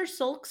 Elmer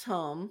sulks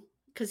home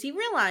because he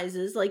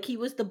realizes, like, he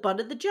was the butt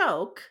of the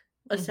joke,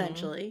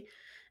 essentially.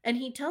 And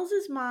he tells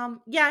his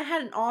mom, yeah, I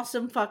had an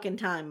awesome fucking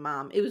time,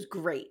 Mom. It was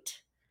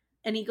great.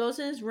 And he goes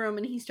in his room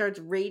and he starts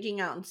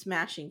raging out and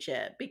smashing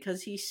shit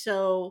because he's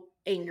so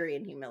angry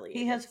and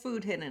humiliated. He has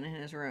food hidden in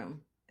his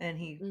room, and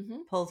he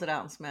pulls it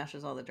out and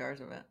smashes all the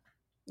jars of it.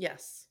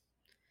 Yes.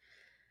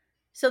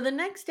 So the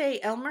next day,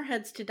 Elmer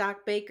heads to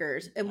Doc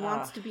Baker's and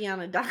wants to be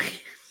on a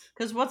diet.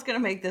 Because what's going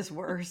to make this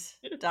worse?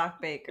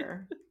 Doc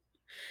Baker.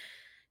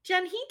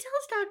 Jen, he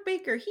tells Doc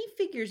Baker he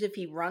figures if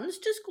he runs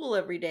to school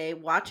every day,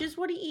 watches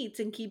what he eats,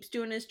 and keeps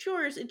doing his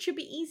chores, it should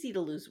be easy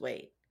to lose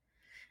weight.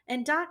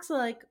 And Doc's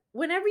like,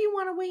 whenever you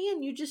want to weigh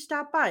in, you just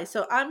stop by.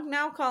 So I'm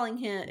now calling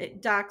him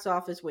Doc's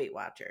office Weight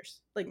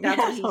Watchers. Like, that's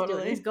what he's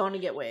doing. He's going to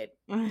get weighed.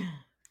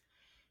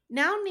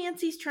 Now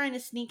Nancy's trying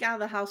to sneak out of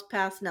the house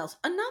past Nels.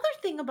 Another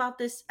thing about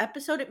this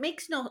episode, it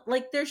makes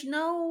there's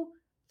no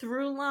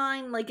through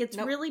line. Like, it's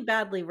really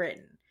badly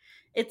written.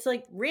 It's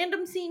like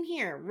random scene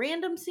here,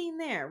 random scene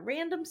there,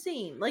 random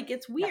scene. Like,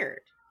 it's weird.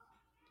 Yep.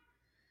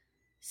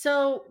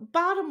 So,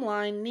 bottom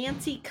line,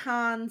 Nancy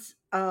cons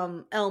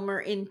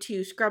Elmer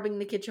into scrubbing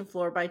the kitchen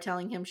floor by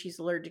telling him she's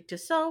allergic to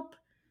soap.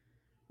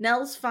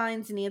 Nels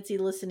finds Nancy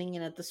listening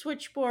in at the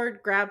switchboard,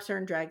 grabs her,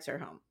 and drags her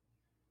home.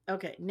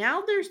 Okay,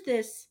 now there's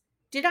this.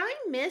 Did I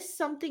miss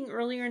something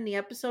earlier in the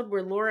episode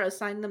where Laura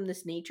assigned them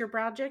this nature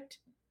project?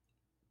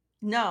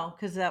 No,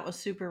 because that was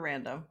super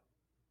random.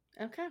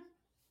 Okay.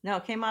 No,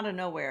 it came out of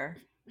nowhere.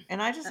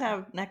 And I just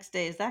have next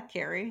day, is that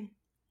Carrie?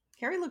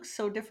 Carrie looks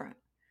so different.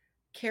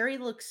 Carrie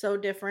looks so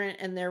different,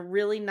 and they're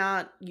really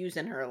not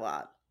using her a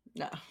lot.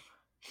 No.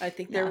 I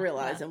think they're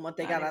realizing what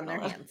they got on their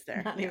hands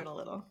there. Not even a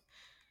little.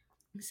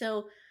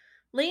 So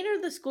later,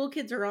 the school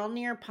kids are all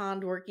near a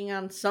pond working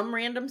on some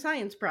random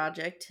science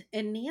project,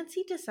 and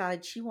Nancy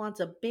decides she wants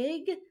a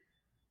big,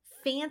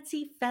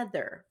 fancy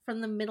feather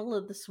from the middle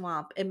of the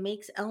swamp and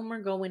makes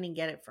Elmer go in and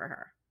get it for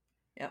her.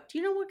 Yep. Do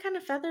you know what kind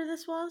of feather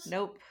this was?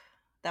 Nope.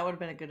 That would have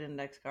been a good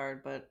index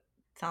card, but it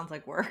sounds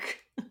like work.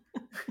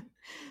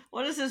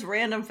 What is this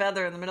random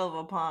feather in the middle of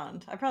a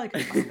pond? I probably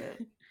could find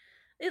it.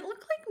 It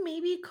looked like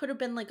maybe it could have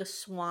been like a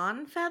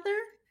swan feather.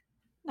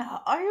 No,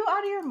 are you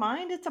out of your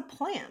mind? It's a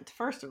plant,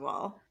 first of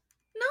all.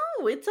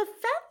 No, it's a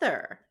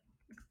feather.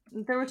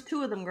 There was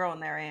 2 of them growing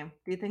there, Aim.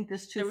 Do you think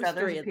this 2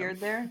 feathers appeared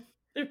there?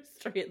 There was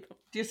 3 of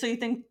them. So you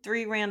think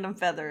 3 random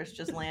feathers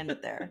just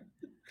landed there?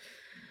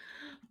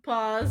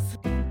 Pause.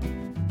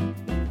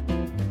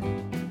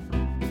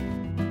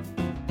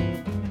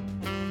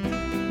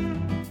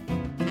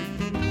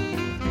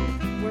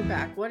 We're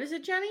back. What is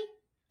it, Jenny?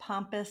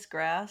 Pampas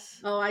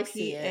grass. Oh, I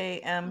see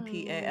it.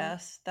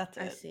 Pampas. That's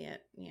it. I see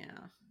it.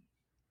 Yeah.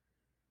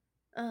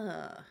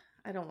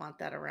 I don't want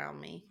that around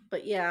me.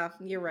 But yeah,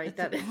 you're right.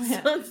 That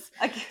is.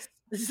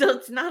 So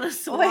it's not a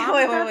swan.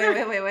 Wait.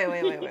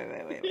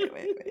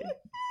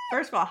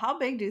 First of all, how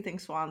big do you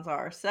think swans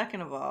are?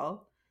 Second of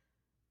all,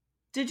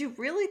 did you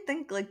really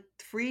think like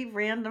 3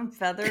 random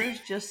feathers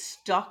just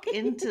stuck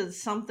into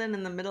something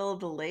in the middle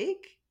of the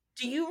lake?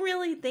 Do you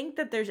really think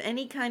that there's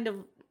any kind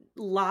of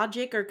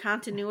logic or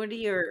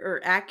continuity or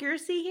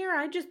accuracy here?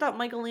 I just thought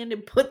Michael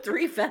Landon put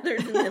 3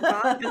 feathers in the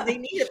pond because they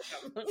needed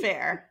them.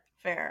 Fair.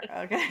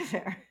 Okay,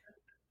 fair.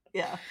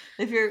 Yeah,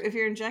 if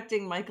you're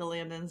injecting Michael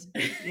Landon's,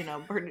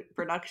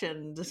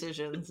 production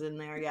decisions in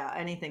there, yeah,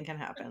 anything can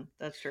happen.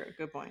 That's true.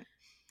 Good point.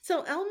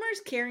 So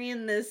Elmer's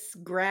carrying this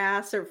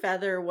grass or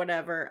feather or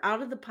whatever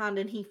out of the pond,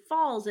 and he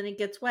falls and it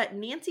gets wet.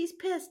 Nancy's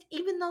pissed,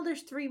 even though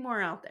there's 3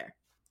 more out there.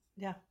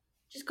 Yeah,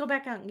 just go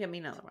back out and get me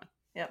another one.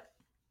 Yep.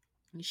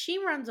 And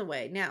she runs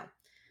away. Now,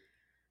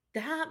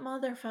 that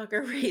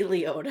motherfucker Ray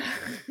Liotta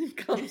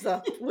comes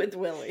up with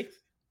Willie.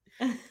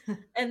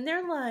 And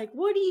they're like,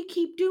 what do you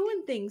keep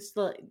doing things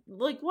like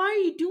why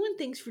are you doing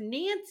things for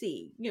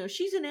Nancy?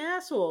 She's an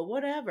asshole,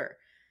 whatever.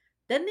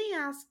 Then they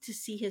ask to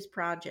see his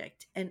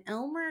project, and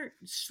Elmer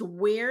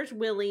swears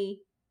Willie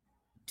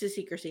to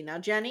secrecy. Now,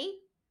 Jenny,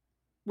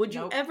 would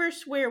you ever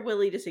swear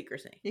Willie to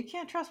secrecy? You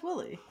can't trust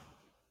Willie.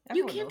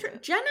 Everyone you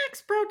can't Gen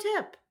X pro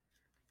tip.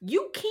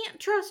 You can't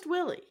trust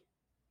Willie.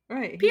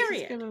 Right. Period.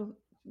 He's just gonna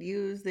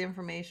use the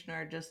information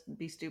or just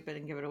be stupid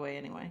and give it away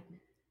anyway.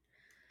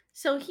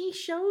 So he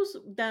shows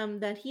them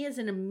that he has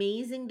an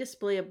amazing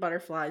display of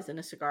butterflies in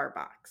a cigar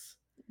box.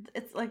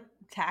 It's like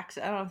I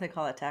don't know if they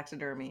call it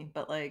taxidermy,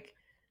 but like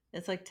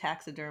it's like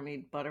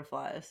taxidermied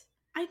butterflies.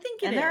 I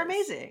think it is. And they're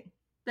amazing.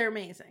 They're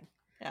amazing.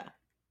 Yeah.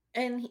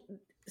 And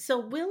so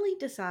Willie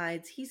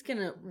decides he's going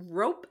to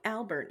rope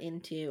Albert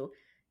into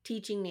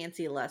teaching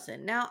Nancy a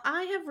lesson. Now,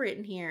 I have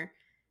written here,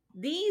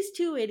 these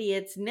 2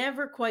 idiots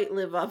never quite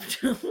live up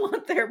to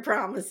what they're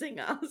promising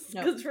us.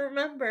 Because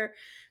remember,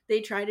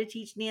 they tried to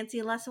teach Nancy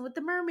a lesson with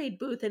the mermaid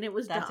booth and it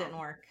was That didn't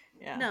work.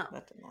 Yeah, no.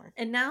 That didn't work.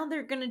 And now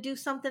they're going to do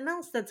something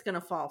else that's going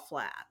to fall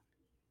flat.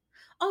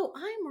 Oh,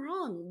 I'm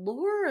wrong.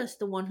 Laura's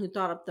the one who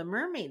thought up the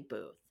mermaid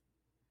booth.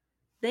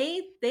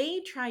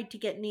 They tried to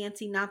get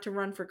Nancy not to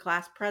run for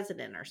class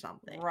president or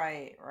something.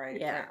 Right.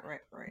 Yeah.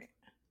 Right.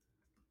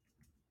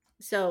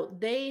 So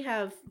they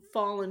have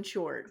fallen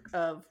short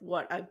of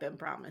what I've been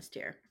promised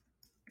here.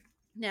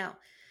 Now,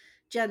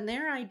 Jen,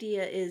 their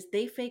idea is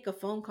they fake a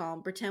phone call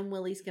and pretend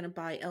Willie's going to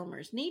buy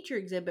Elmer's nature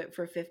exhibit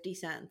for 50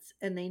 cents.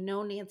 And they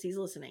know Nancy's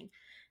listening.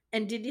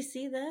 And did you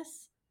see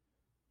this?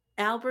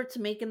 Albert's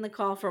making the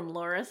call from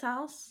Laura's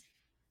house.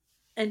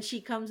 And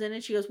she comes in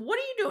and she goes, what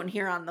are you doing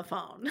here on the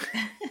phone?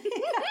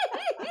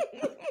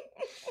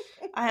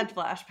 I had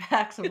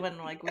flashbacks of when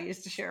we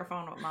used to share a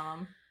phone with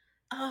Mom.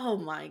 Oh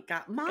my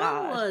God.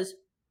 Mom was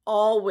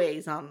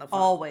always on the phone.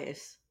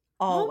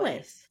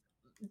 Always.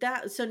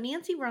 So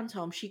Nancy runs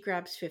home. She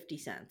grabs 50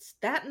 cents.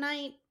 That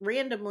night,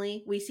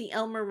 randomly, we see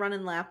Elmer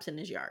running laps in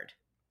his yard.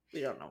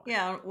 We don't know why.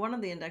 Yeah, one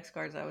of the index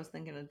cards I was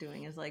thinking of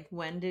doing is like,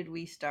 when did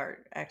we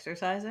start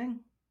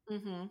exercising?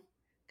 Mm-hmm.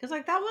 Because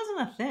like that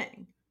wasn't a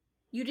thing.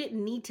 You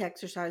didn't need to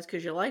exercise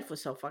because your life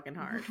was so fucking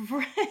hard.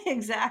 Right,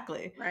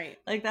 exactly. Right.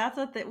 Like that's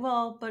a thing.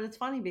 Well, but it's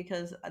funny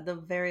because the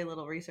very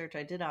little research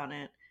I did on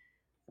it,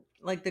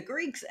 like the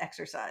Greeks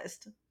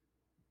exercised.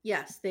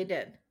 Yes, they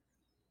did.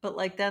 But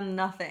like then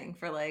nothing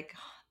for like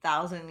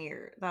thousands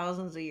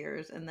of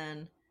years, and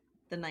then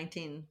the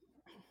 20th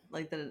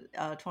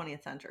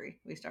century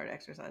we started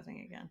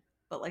exercising again,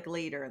 but like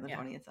later in the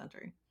 20th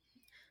century.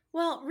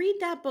 Well, read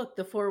that book,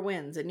 The Four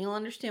Winds, and you'll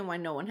understand why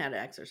no one had to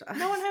exercise.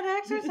 No one had to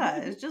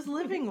exercise. Just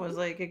living was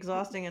like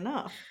exhausting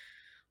enough.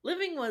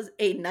 Living was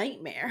a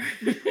nightmare.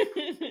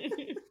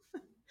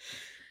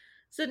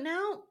 So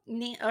now,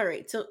 all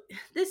right, so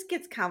this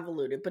gets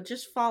convoluted, but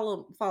just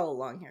follow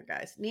along here,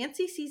 guys.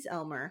 Nancy sees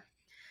Elmer,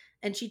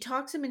 and she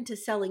talks him into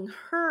selling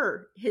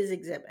her his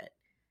exhibit.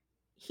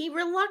 He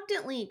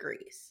reluctantly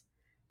agrees.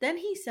 Then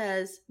he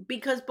says,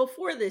 because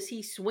before this,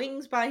 he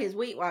swings by his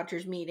Weight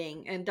Watchers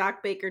meeting, and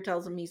Doc Baker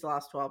tells him he's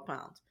lost 12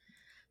 pounds.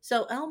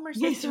 So Elmer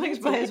says, he swings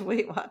by his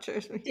Weight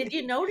Watchers meeting. Did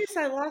you notice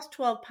I lost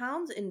 12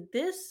 pounds? And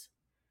this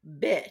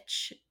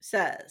bitch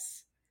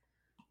says,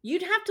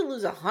 you'd have to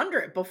lose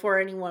 100 before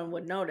anyone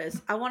would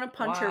notice. I want to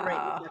punch her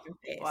right in the fucking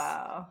face.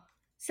 Wow.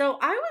 So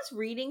I was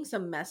reading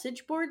some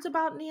message boards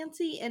about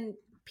Nancy, and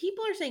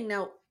people are saying,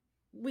 now,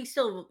 we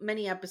still have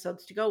many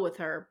episodes to go with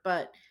her,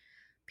 but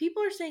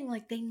people are saying,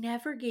 like, they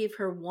never gave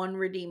her one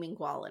redeeming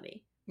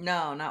quality.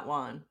 No, not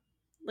one.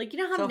 Like, you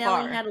know how So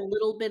Nellie far. had a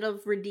little bit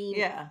of redeem?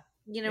 Yeah.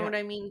 You know what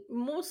I mean?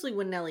 Mostly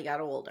when Nellie got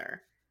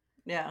older.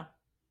 Yeah.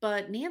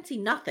 But Nancy,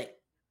 nothing.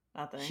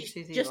 Nothing.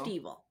 She's just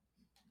evil.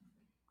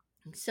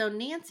 So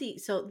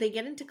they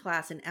get into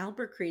class, and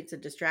Albert creates a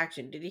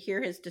distraction. Did you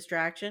hear his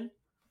distraction?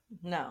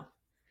 No.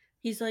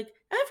 He's like,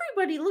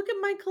 everybody, look at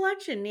my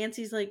collection.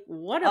 Nancy's like,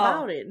 what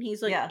about it? And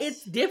he's like,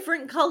 it's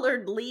different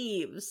colored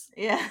leaves.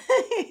 Yeah.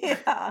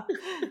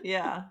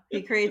 Yeah.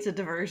 He creates a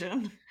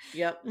diversion.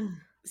 Yep.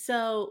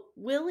 So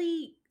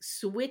Willie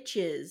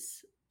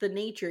switches the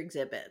nature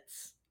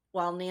exhibits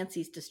while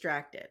Nancy's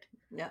distracted.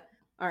 Yeah.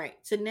 All right.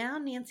 So now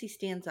Nancy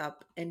stands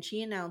up and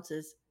she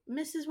announces,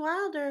 Mrs.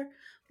 Wilder,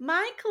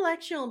 my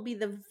collection will be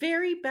the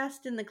very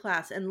best in the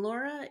class. And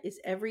Laura is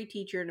every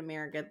teacher in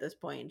America at this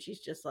point. And she's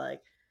just like,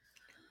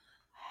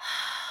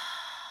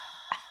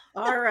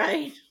 all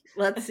right,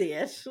 let's see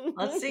it.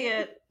 Let's see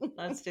it.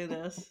 Let's do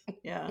this.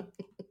 Yeah.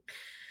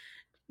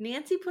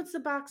 Nancy puts the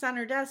box on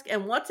her desk.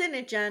 And what's in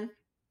it, Jen?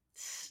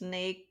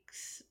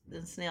 Snakes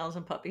and snails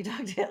and puppy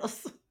dog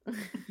tails.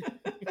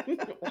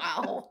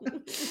 Wow.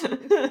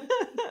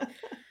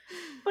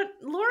 But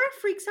Laura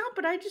freaks out,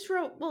 but I just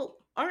wrote, well,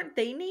 aren't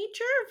they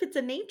nature? If it's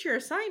a nature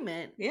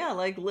assignment. Yeah,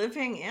 like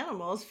living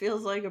animals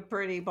feels like a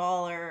pretty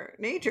baller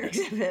nature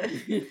exhibit.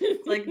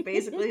 It's like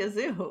basically a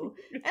zoo.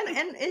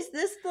 And is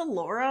this the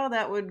Laura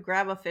that would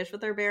grab a fish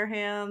with her bare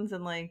hands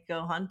and like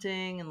go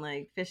hunting and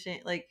like fishing?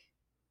 Like,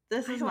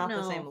 this is not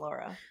the same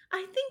Laura.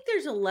 I think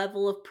there's a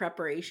level of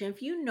preparation.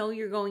 If you know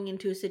you're going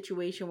into a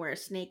situation where a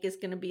snake is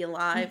going to be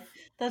alive.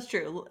 That's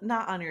true.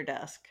 Not on your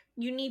desk.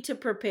 You need to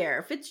prepare.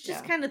 If it's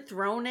just kind of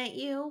thrown at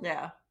you,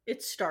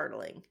 it's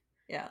startling.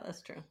 Yeah,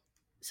 that's true.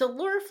 So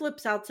Laura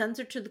flips out, sends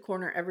her to the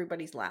corner.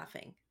 Everybody's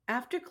laughing.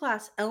 After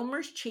class,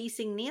 Elmer's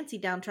chasing Nancy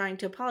down, trying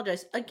to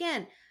apologize.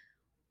 Again,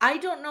 I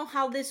don't know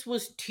how this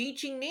was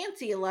teaching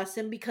Nancy a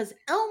lesson because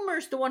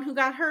Elmer's the one who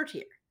got hurt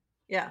here.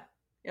 Yeah.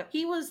 Yep.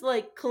 He was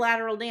like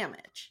collateral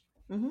damage.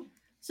 Mm-hmm.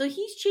 So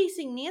he's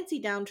chasing Nancy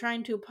down,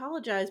 trying to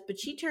apologize, but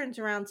she turns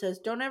around and says,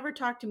 don't ever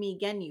talk to me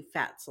again, you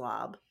fat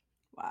slob.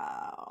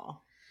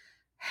 Wow.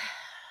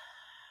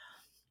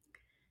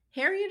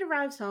 Harriet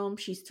arrives home.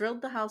 She's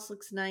thrilled the house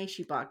looks nice.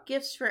 She bought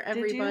gifts for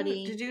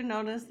everybody. Did you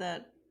notice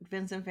that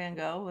Vincent van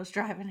Gogh was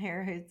driving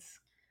Harriet's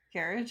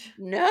carriage?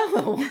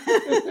 No.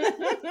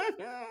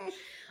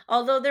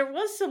 Although there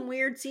was some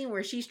weird scene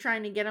where she's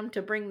trying to get him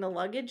to bring the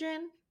luggage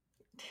in.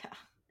 Yeah.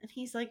 And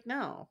he's like,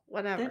 no,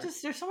 whatever.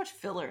 There's so much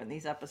filler in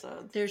these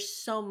episodes. There's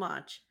so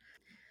much.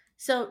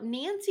 So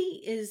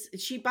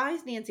she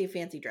buys Nancy a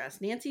fancy dress.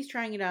 Nancy's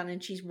trying it on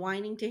and she's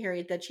whining to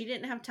Harriet that she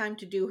didn't have time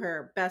to do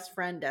her best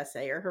friend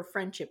essay or her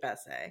friendship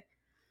essay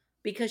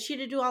because she had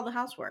to do all the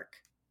housework.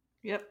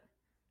 Yep.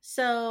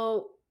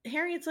 So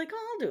Harriet's like,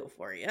 oh, I'll do it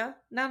for you.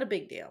 Not a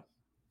big deal.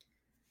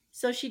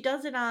 So she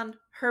does it on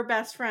her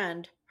best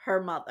friend,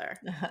 her mother.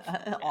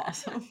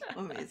 Awesome.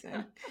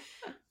 Amazing.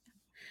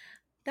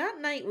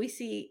 That night, we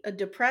see a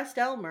depressed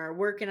Elmer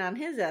working on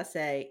his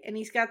essay, and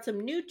he's got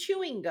some new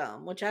chewing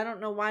gum, which I don't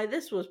know why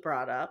this was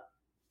brought up.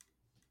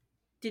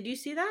 Did you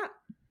see that?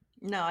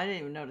 No, I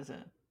didn't even notice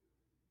it.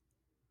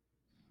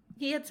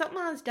 He had something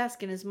on his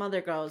desk, and his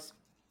mother goes,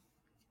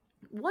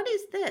 what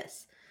is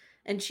this?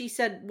 And she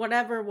said,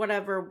 whatever,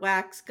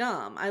 wax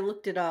gum. I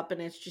looked it up,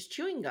 and it's just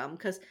chewing gum,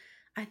 because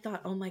I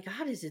thought, oh my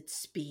God, is it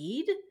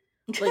speed?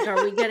 Like,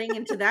 are we getting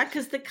into that?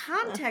 Because the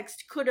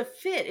context could have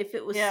fit if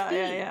it was speed.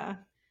 Yeah.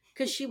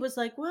 Because she was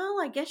like, well,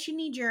 I guess you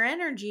need your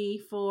energy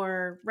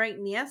for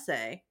writing the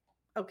essay.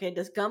 Okay,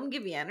 does gum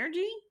give you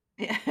energy?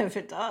 Yeah, if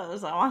it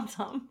does, I want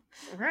some.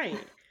 Right.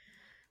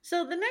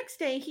 So the next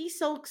day, he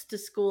sulks to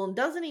school and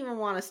doesn't even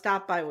want to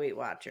stop by Weight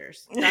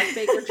Watchers. Doc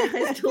Baker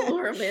tries to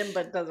lure him in,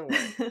 but doesn't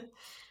work.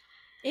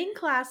 In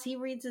class, he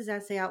reads his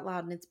essay out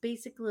loud, and it's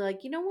basically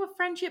like, you know what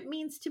friendship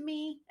means to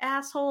me,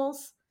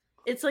 assholes?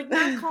 It's like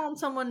not calling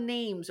someone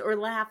names or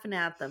laughing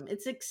at them.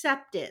 It's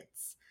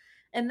acceptance.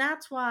 And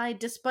that's why,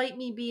 despite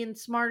me being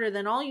smarter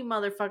than all you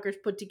motherfuckers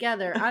put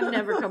together, I'm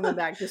never coming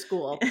back to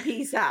school.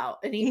 Peace out.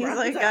 And He's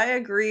like, out. I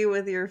agree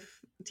with your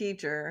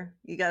teacher.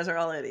 You guys are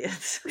all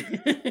idiots.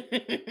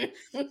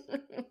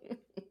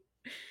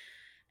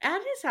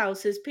 At his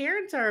house, his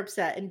parents are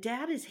upset, and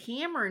Dad is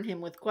hammering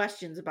him with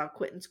questions about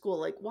quitting school.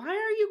 Like, why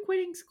are you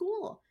quitting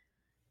school?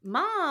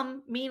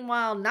 Mom,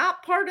 meanwhile,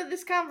 not part of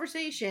this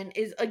conversation,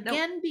 is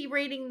again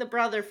berating the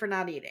brother for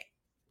not eating.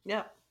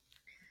 Yep.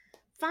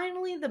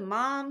 Finally, the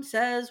mom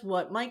says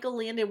what Michael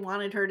Landon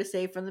wanted her to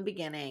say from the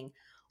beginning.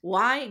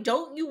 Why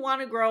don't you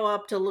want to grow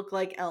up to look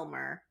like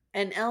Elmer?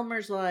 And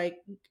Elmer's like,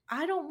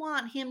 I don't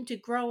want him to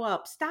grow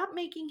up. Stop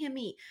making him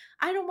eat.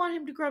 I don't want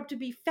him to grow up to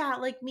be fat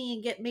like me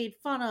and get made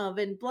fun of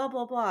and blah,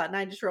 blah, blah. And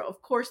I just wrote,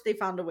 of course they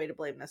found a way to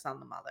blame this on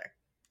the mother.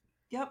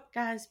 Yep.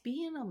 Guys,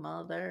 being a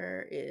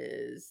mother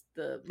is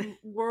the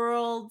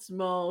world's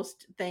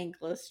most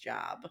thankless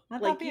job. I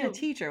thought being a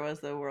teacher was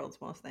the world's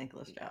most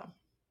thankless job.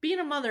 Being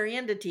a mother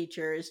and a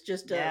teacher is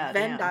just a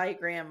Venn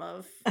diagram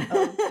of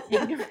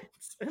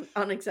ignorance and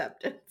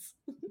unacceptance.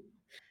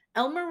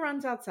 Elmer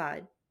runs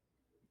outside.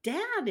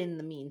 Dad, in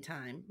the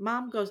meantime,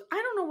 Mom goes, I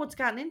don't know what's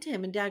gotten into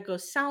him. And Dad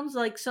goes, sounds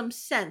like some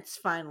sense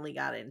finally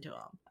got into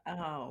him.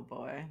 Oh,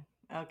 boy.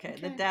 Okay.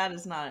 The dad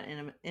is not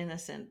an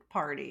innocent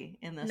party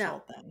in this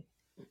whole thing.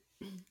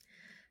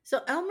 So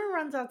Elmer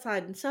runs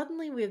outside, and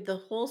suddenly we have the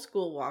whole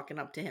school walking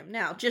up to him.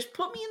 Now, just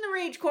put me in the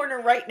rage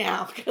corner right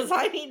now, because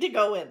I need to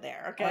go in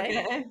there,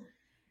 okay?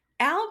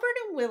 Albert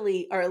and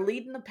Willie are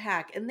leading the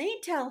pack, and they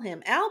tell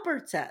him,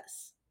 Albert,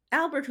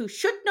 who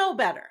should know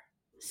better,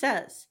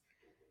 says,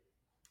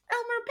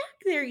 Elmer,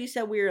 back there you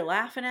said we were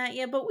laughing at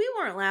you, but we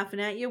weren't laughing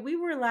at you. We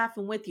were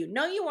laughing with you.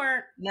 No, you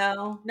weren't.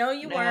 No,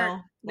 you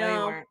weren't. No,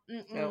 you weren't.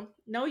 Nope.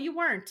 No, you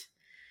weren't.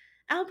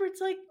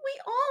 Albert's like,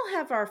 we all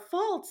have our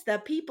faults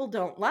that people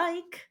don't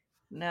like.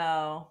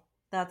 No,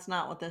 that's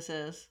not what this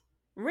is.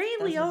 Ray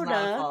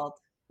Liotta,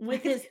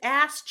 with his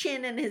ass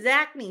chin and his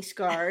acne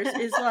scars,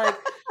 is like,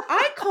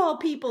 I call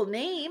people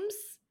names.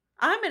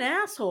 I'm an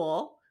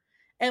asshole.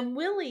 And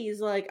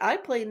Willie's like, I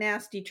play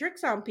nasty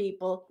tricks on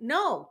people.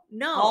 No.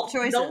 All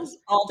choices.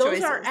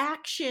 Those are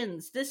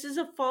actions. This is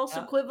a false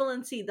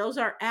equivalency. Those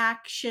are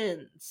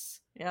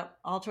actions. Yep,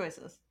 all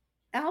choices.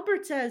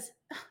 Albert says,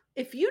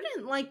 if you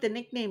didn't like the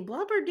nickname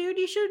Blubber Dude,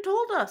 you should have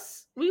told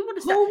us. We would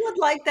have. Who would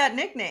like that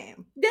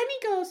nickname? Then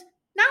he goes,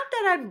 not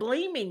that I'm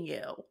blaming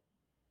you,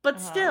 but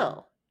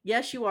still,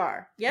 yes, you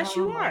are. Yes,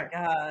 you are.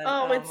 God.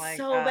 Oh, it's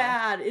so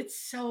bad. It's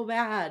so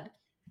bad.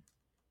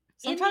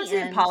 Sometimes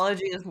the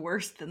apology is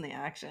worse than the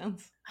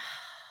actions.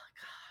 Oh,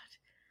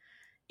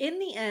 God. In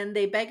the end,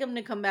 they beg him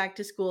to come back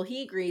to school.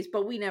 He agrees,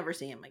 but we never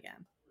see him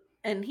again.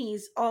 And he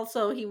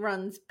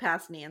runs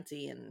past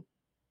Nancy and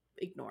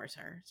ignores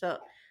her. So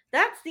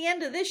that's the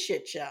end of this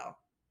shit show.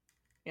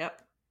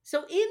 Yep.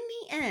 So in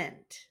the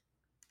end,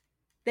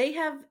 they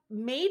have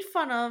made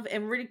fun of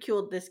and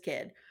ridiculed this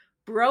kid,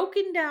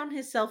 broken down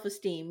his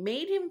self-esteem,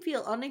 made him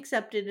feel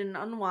unaccepted and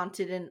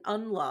unwanted and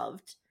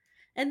unloved,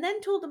 and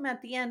then told him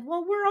at the end,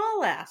 well, we're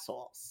all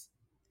assholes.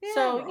 Yeah,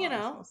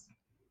 so,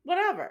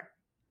 whatever.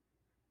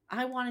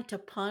 I wanted to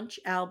punch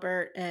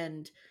Albert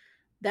and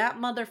that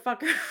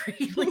motherfucker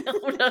Ray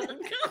Liotta.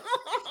 God.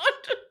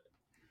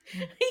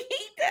 I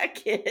hate that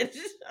kid.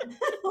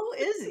 Who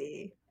is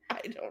he? I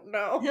don't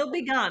know. He'll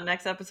be gone.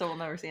 Next episode, we'll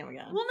never see him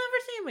again. We'll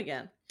never see him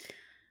again.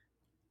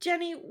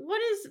 Jenny,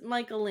 what is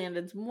Michael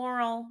Landon's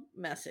moral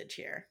message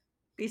here?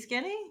 Be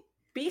skinny?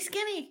 Be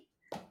skinny.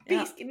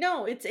 Yeah.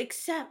 No, it's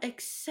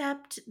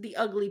accept the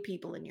ugly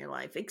people in your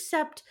life.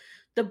 Accept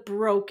the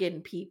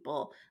broken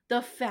people,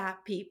 the fat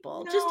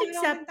people. No, just I don't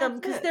accept think them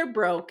that's because it. they're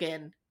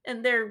broken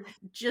and they're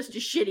just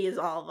as shitty as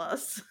all of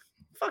us.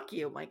 Fuck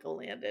you, Michael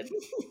Landon.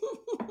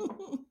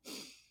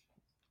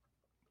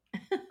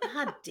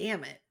 God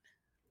damn it.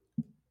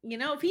 You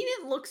know, if he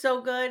didn't look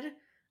so good,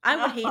 I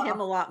would hate him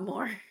a lot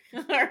more.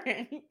 All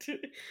right.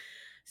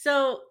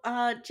 So,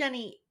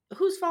 Jenny,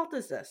 whose fault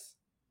is this?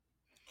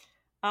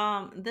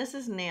 This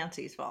is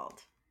Nancy's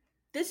fault.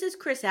 This is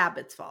Chris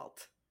Abbott's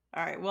fault.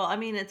 All right. Well, I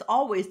mean, it's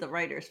always the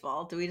writer's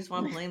fault. Do we just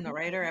want to blame the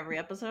writer every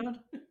episode?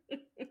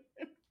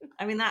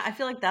 I mean, I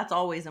feel like that's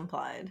always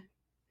implied.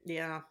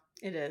 Yeah,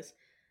 it is.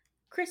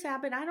 Chris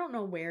Abbott, I don't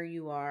know where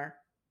you are,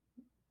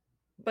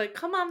 but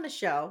come on the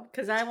show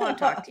because I want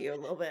to talk to you a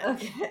little bit.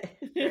 Okay.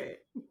 Great.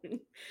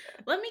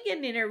 Let me get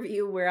an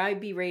interview where I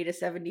berate a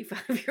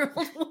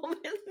 75-year-old woman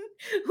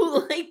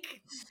who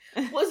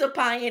was a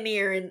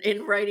pioneer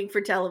in writing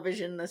for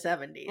television in the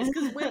 70s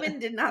because women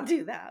did not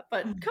do that.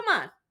 But come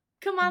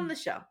on the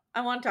show.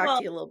 I want to talk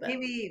to you a little bit.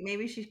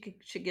 Maybe she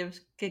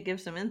could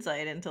give some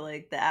insight into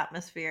like the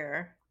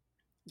atmosphere.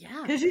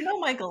 Yeah. Because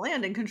Michael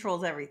Landon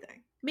controls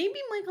everything. Maybe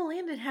Michael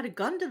Landon had a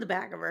gun to the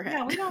back of her head.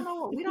 Yeah, we don't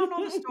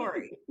know the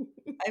story.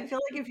 I feel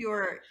like if you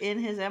were in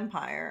his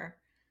empire,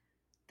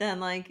 then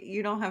like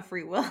you don't have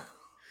free will.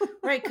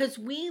 Right, because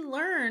we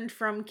learned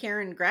from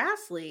Karen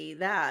Grassley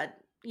that,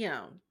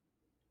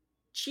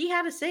 she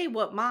had to say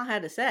what Ma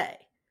had to say.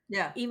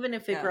 Yeah. Even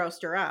if it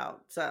grossed her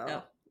out.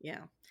 So,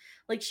 yeah.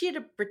 Like, she had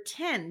to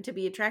pretend to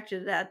be attracted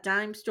to that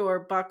dime store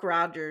Buck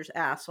Rogers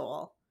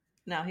asshole.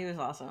 No, he was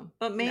awesome.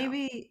 But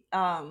maybe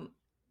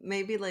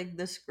like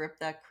the script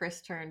that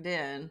Chris turned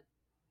in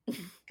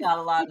got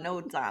a lot of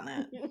notes on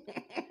it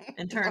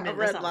and turned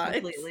into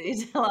something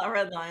completely, a lot of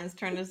red lines,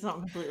 turned into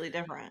something completely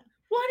different.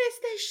 What is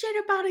this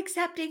shit about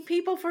accepting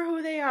people for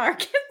who they are?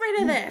 Get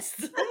rid of this.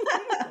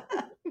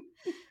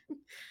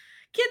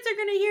 Kids are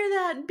going to hear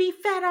that and be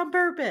fat on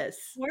purpose.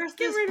 Where's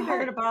this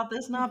part about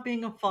this not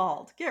being a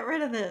fault? Get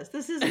rid of this.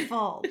 This isn't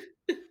fault.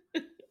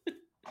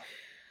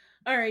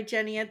 All right,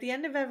 Jenny, at the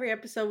end of every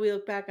episode, we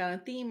look back on a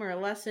theme or a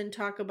lesson,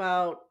 talk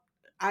about,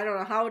 I don't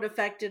know how it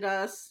affected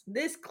us.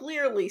 This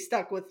clearly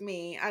stuck with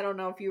me. I don't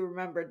know if you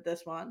remembered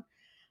this one.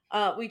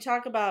 We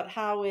talk about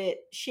how it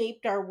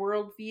shaped our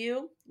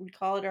worldview. We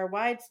call it our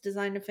why. It's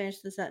designed to finish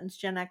the sentence,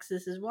 Gen X,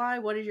 this is why.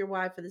 What is your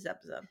why for this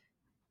episode?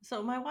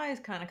 So my why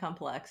is kind of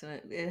complex, and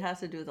it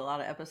has to do with a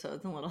lot of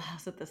episodes in Little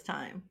House at this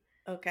time.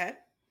 Okay.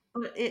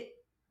 But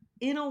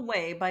in a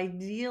way,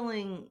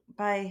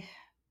 by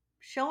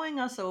showing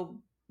us a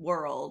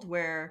world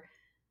where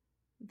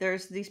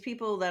there's these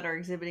people that are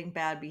exhibiting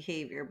bad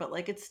behavior, but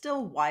like it's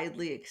still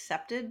widely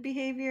accepted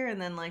behavior, and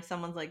then like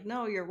someone's like,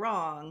 no, you're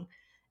wrong.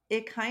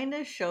 It kind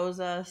of shows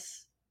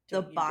us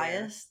the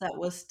bias that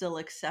was still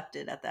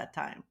accepted at that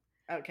time.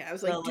 Okay, I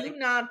was like, do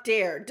not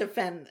dare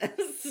defend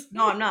this.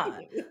 No, I'm not.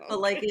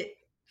 But like it,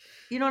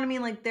 you know what I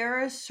mean? Like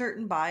there is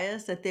certain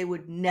bias that they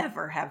would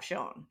never have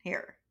shown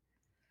here.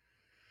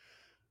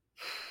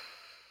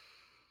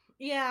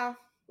 Yeah.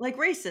 Like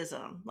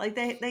racism. Like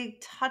they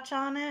touch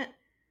on it,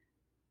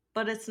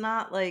 but it's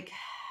not like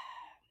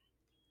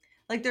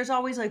there's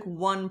always like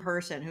one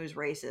person who's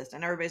racist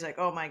and everybody's like,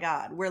 oh my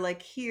God. We're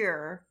like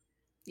here.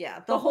 Yeah.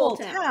 The whole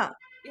town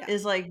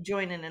is like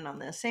joining in on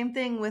this. Same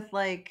thing with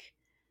like,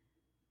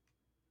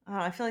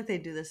 I feel like they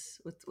do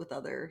this with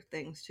other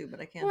things too,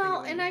 but I can't.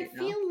 Well, and I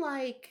feel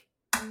like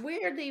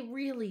where they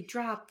really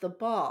dropped the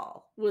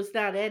ball was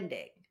that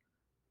ending.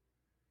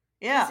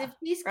 Yeah. Because if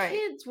these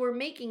kids were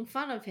making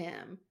fun of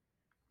him,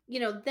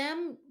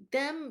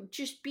 them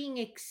just being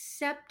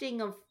accepting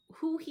of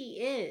who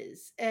he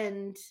is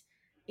and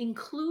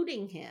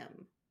including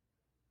him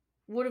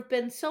would have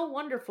been so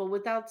wonderful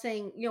without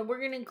saying, we're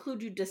going to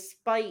include you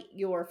despite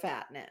your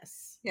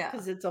fatness. Yeah.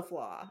 Because it's a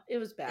flaw. It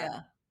was bad. Yeah.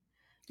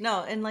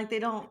 No, and like they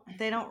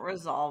don't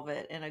resolve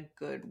it in a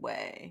good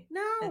way.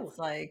 No. It's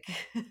like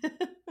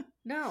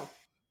no.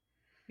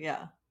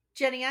 Yeah.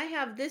 Jenny,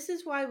 this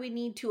is why we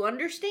need to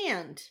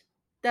understand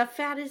that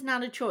fat is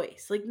not a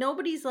choice. Like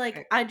nobody's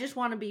like, I just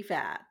want to be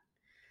fat.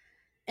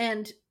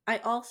 And I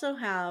also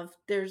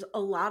there's a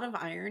lot of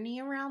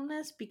irony around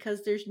this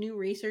because there's new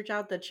research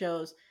out that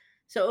shows,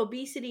 so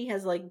obesity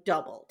has like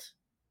doubled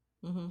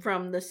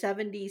from the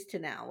 70s to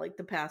now, like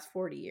the past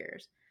 40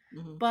 years.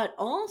 Mm-hmm. But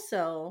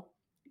also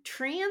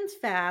trans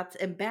fats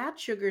and bad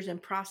sugars and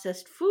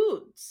processed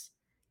foods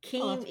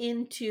came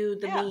into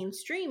the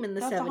mainstream in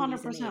the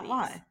 70s and 80s.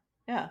 Why.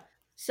 Yeah.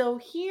 So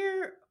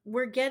here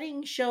we're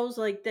getting shows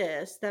like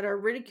this that are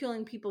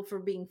ridiculing people for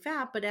being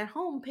fat, but at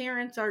home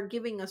parents are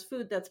giving us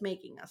food that's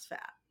making us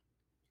fat.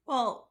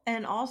 Well,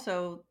 and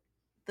also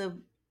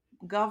the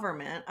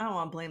government, I don't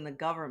want to blame the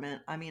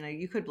government. I mean,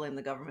 you could blame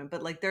the government,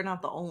 but like they're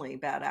not the only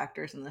bad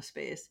actors in this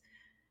space.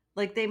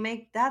 Like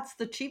that's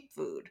the cheap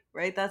food,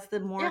 right? That's the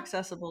more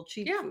accessible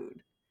cheap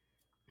food.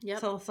 Yeah.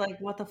 So it's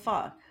like, what the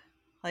fuck?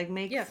 Like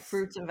make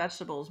fruits and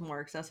vegetables more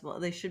accessible.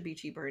 They should be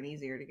cheaper and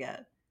easier to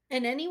get.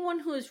 And anyone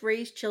who has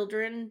raised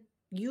children,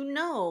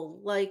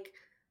 like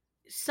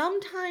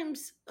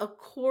sometimes a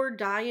core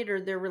diet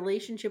or their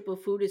relationship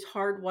with food is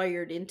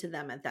hardwired into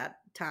them at that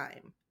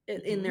time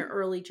in their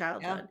early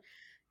childhood.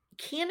 Yeah.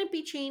 Can it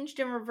be changed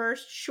and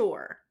reversed?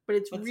 Sure. But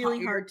it's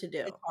really hard to do.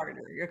 It's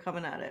harder. You're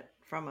coming at it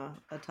from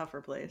a tougher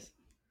place.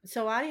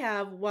 So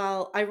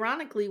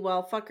ironically,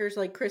 while fuckers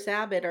like Chris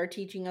Abbott are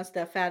teaching us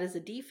that fat is a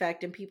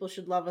defect and people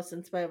should love us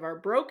in spite of our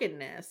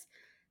brokenness,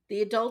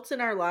 the adults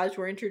in our lives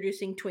were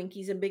introducing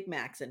Twinkies and Big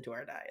Macs into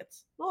our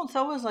diets. Well, and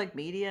so was like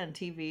media and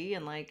TV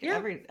and like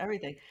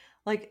everything.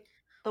 Like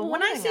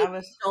when I say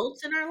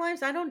adults in our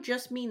lives, I don't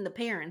just mean the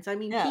parents. I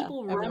mean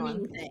people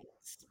running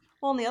things.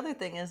 Well, and the other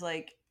thing is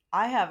like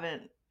I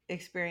haven't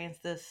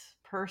experienced this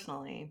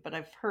personally, but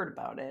I've heard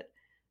about it.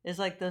 Is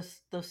like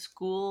the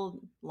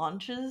school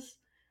lunches.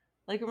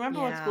 Like remember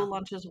what school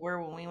lunches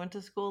were when we went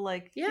to school?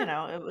 Like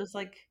it was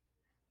like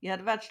you had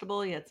a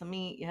vegetable, you had some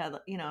meat, you had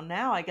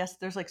now I guess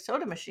there's like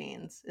soda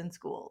machines in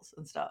schools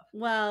and stuff.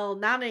 Well,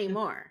 not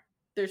anymore.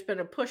 There's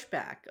been a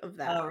pushback of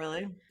that. Oh,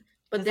 really?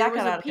 But there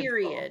was a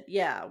period,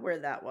 where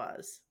that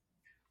was.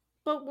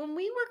 But when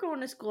we were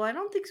going to school, I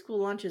don't think school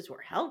lunches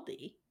were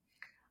healthy.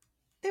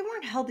 They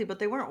weren't healthy, but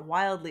they weren't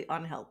wildly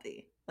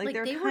unhealthy. Like they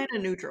were kind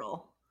of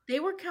neutral. They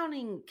were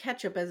counting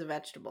ketchup as a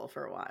vegetable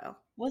for a while.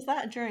 Was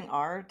that during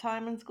our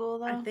time in school,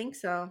 though? I think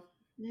so.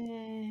 Yeah.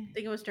 I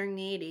think it was during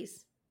the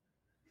 80s.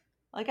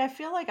 Like, I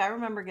feel like I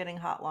remember getting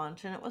hot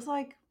lunch, and it was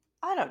like,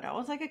 I don't know, it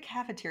was like a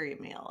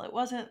cafeteria meal. It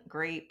wasn't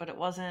great, but there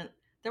wasn't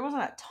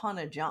a ton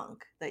of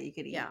junk that you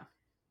could eat. Yeah.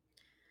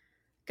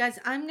 Guys,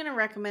 I'm going to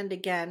recommend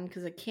again,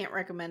 because I can't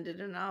recommend it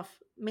enough,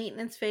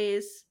 Maintenance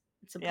Phase.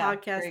 It's a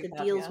podcast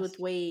that deals with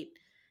weight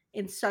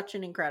in such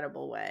an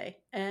incredible way.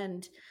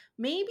 And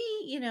maybe,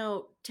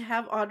 to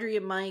have Audrey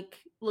and Mike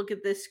look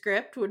at this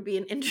script would be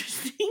an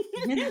interesting...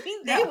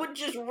 They would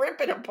just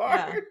rip it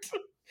apart. Yeah.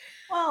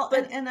 Well,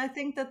 and I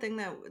think the thing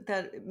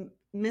that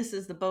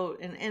misses the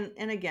boat,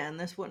 and again,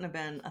 this wouldn't have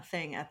been a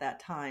thing at that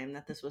time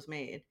that this was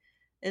made,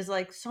 is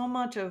like so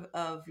much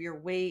of your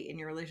weight and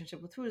your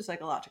relationship with food is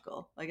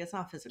psychological. Like, it's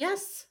not physical.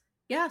 Yes.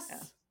 Yeah.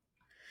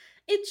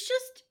 It's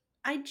just,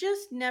 I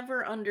just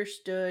never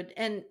understood.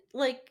 And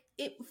like,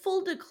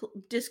 full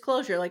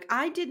disclosure, like,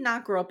 I did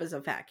not grow up as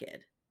a fat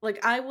kid.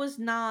 Like, I was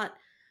not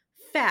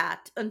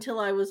fat until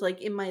I was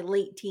like in my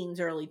late teens,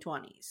 early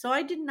 20s. So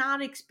I did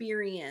not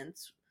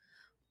experience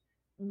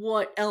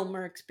what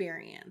Elmer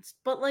experienced.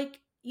 But like,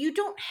 you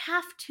don't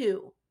have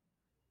to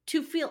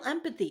feel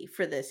empathy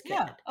for this kid.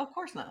 Yeah, of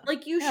course not.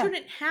 Like, you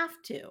shouldn't have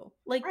to.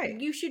 Like,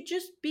 you should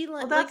just be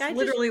like... Well, that's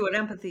literally what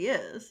empathy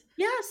is.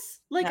 Yes.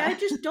 Like, I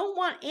just don't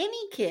want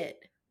any kid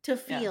to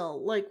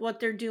feel like what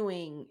they're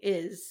doing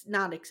is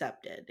not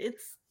accepted.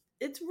 It's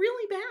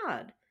really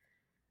bad.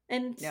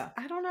 And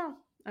I don't know.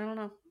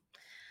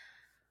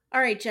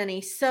 All right, Jenny.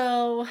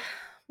 So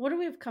what do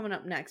we have coming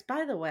up next?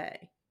 By the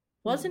way,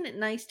 wasn't it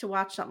nice to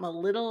watch something a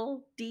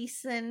little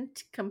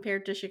decent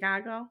compared to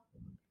Chicago?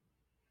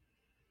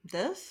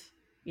 This?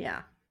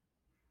 Yeah.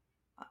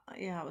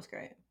 Yeah, it was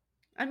great.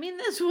 I mean,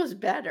 this was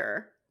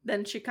better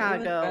than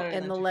Chicago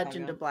and The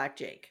Legend of Black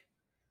Jake.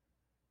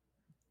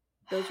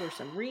 Those were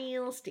some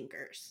real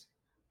stinkers.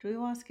 Do we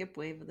want to skip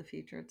Wave of the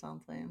Future? It's on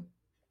Flame.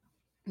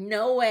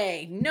 No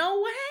way.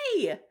 No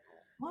way.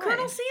 Why?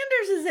 Colonel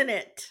Sanders is in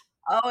it.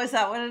 Oh, is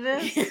that what it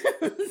is?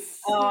 Yes.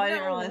 Oh, I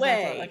didn't realize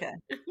that. Okay.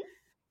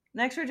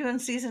 Next, we're doing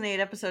season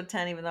 8, episode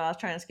 10, even though I was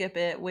trying to skip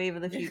it. Wave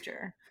of the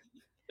Future.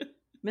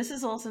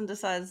 Mrs. Olsen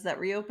decides that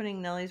reopening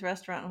Nellie's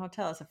Restaurant and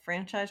Hotel as a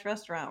franchise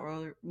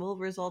restaurant will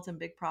result in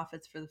big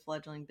profits for the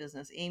fledgling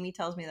business. Amy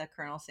tells me that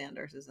Colonel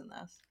Sanders is in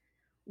this.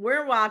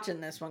 We're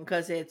watching this one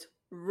because it's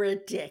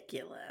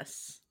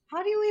ridiculous.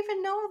 How do you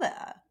even know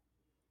that?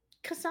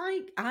 Because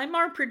I'm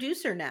our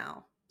producer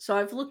now. So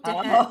I've looked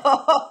ahead.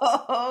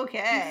 Oh,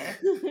 okay.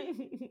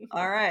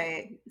 All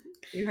right.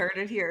 You heard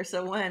it here.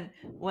 So when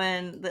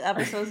the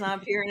episode's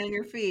not appearing in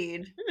your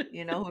feed,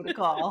 you know who to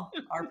call.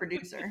 Our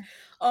producer.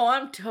 Oh,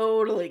 I'm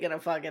totally going to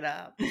fuck it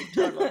up.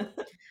 Totally.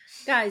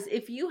 Guys,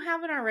 if you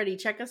haven't already,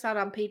 check us out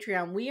on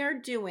Patreon. We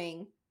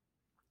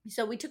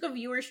took a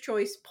viewer's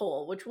choice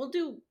poll, which we'll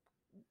do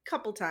a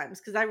couple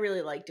times because I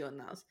really like doing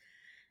those.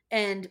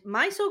 And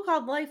My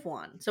So-Called Life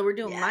won. So we're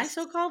doing My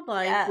So-Called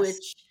Life,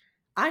 which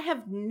I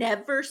have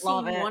never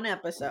seen one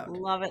episode.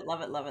 Love it, love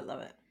it, love it,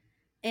 love it.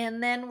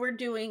 And then we're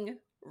doing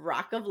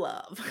Rock of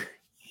Love.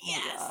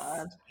 Yes.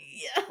 God.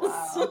 Yes.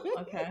 Wow.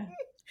 Okay.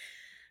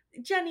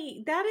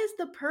 Jenny, that is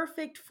the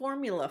perfect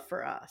formula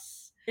for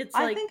us. It's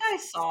I think I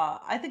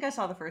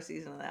saw the first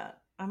season of that.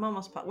 I'm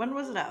almost when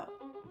was it out?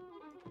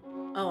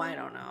 Oh, I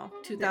don't know.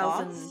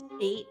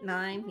 2008,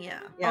 9, yeah.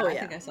 Yeah, oh, I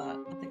think I saw it.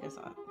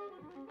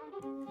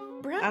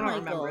 Brad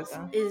Michaels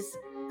is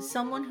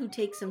someone who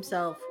takes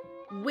himself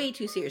way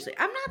too seriously.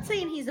 I'm not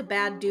saying he's a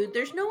bad dude.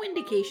 There's no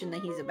indication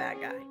that he's a bad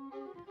guy.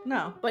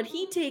 No. But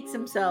he takes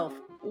himself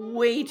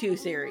way too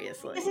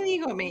seriously. He's an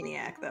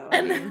egomaniac, though.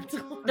 And that's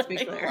what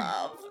I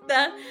love.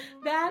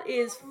 That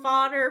is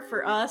fodder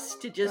for us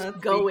to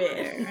just go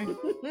in.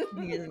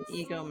 He is an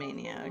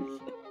egomaniac.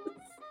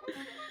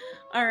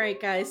 All right,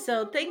 guys.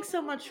 So thanks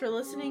so much for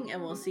listening,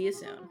 and we'll see you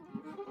soon.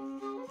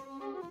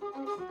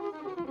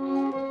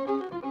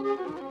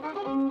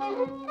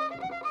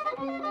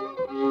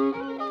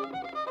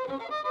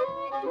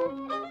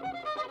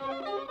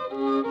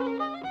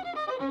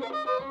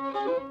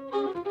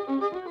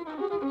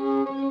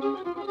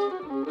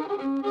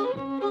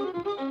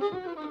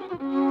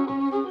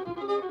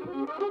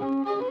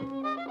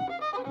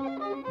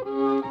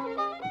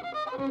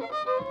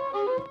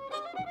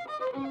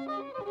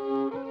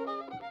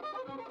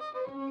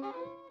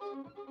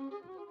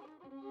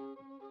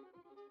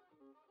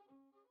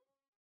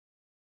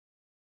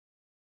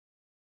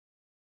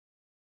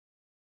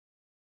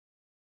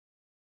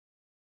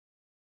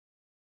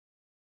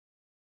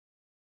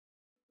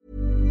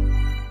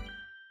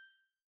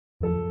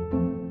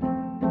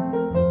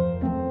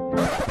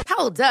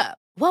 Hold up.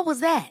 What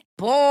was that?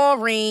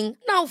 Boring.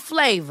 No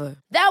flavor.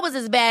 That was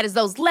as bad as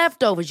those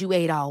leftovers you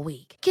ate all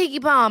week. Keke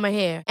Palmer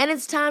here, and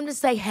it's time to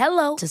say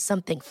hello to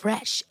something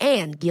fresh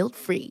and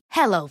guilt-free.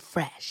 Hello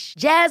Fresh.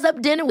 Jazz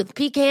up dinner with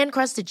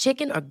pecan-crusted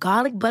chicken or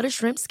garlic butter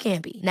shrimp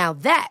scampi. Now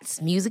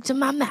that's music to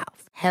my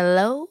mouth.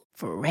 Hello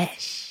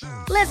Fresh.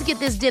 Let's get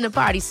this dinner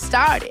party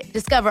started.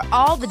 Discover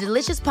all the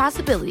delicious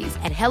possibilities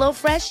at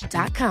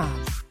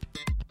HelloFresh.com.